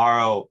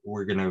 Tomorrow,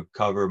 we're going to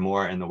cover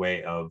more in the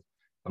way of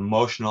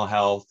emotional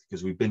health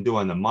because we've been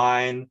doing the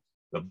mind,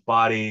 the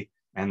body,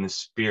 and the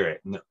spirit,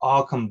 and they're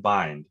all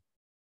combined.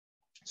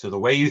 So the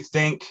way you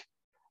think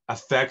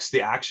affects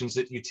the actions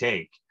that you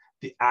take.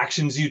 The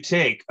actions you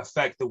take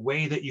affect the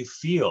way that you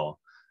feel.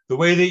 The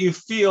way that you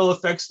feel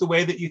affects the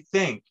way that you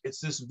think. It's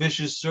this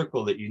vicious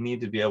circle that you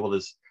need to be able to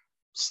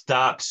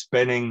stop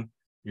spinning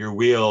your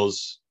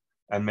wheels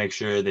and make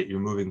sure that you're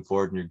moving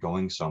forward and you're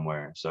going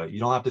somewhere. So you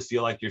don't have to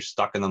feel like you're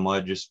stuck in the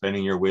mud, just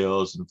spinning your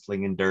wheels and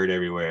flinging dirt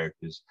everywhere,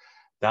 because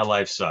that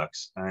life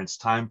sucks. And it's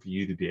time for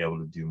you to be able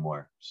to do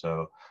more.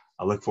 So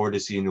I look forward to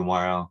seeing you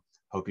tomorrow.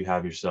 Hope you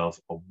have yourself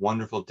a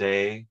wonderful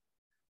day.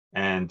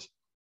 And,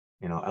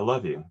 I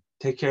love you.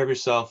 Take care of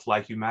yourself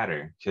like you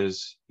matter,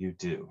 because you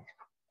do.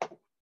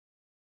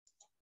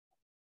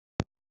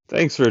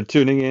 Thanks for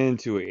tuning in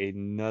to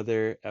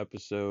another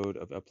episode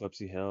of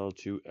Epilepsy Hell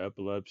to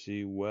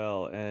Epilepsy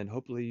Well. And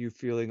hopefully you're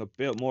feeling a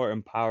bit more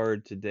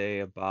empowered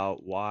today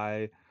about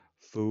why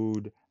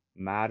food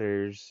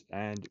matters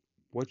and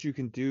what you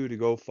can do to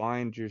go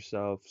find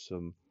yourself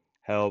some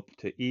help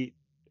to eat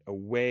a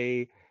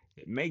way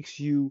that makes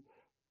you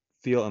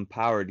feel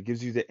empowered. It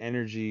gives you the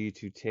energy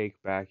to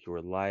take back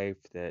your life,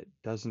 that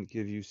doesn't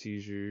give you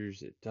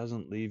seizures, it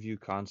doesn't leave you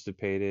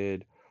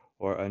constipated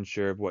or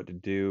unsure of what to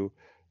do.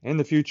 In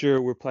the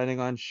future, we're planning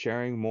on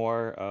sharing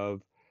more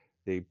of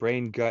the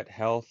brain gut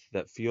health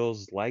that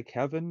feels like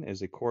heaven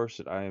is a course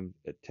that I am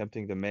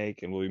attempting to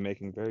make and will be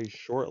making very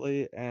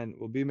shortly and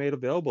will be made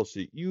available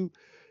so you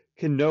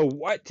can know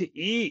what to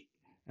eat.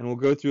 And we'll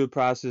go through the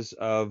process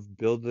of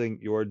building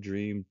your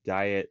dream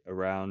diet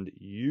around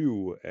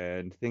you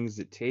and things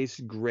that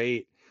taste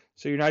great.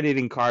 So you're not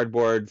eating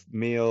cardboard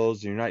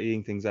meals, you're not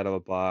eating things out of a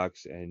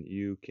box, and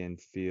you can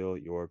feel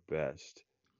your best.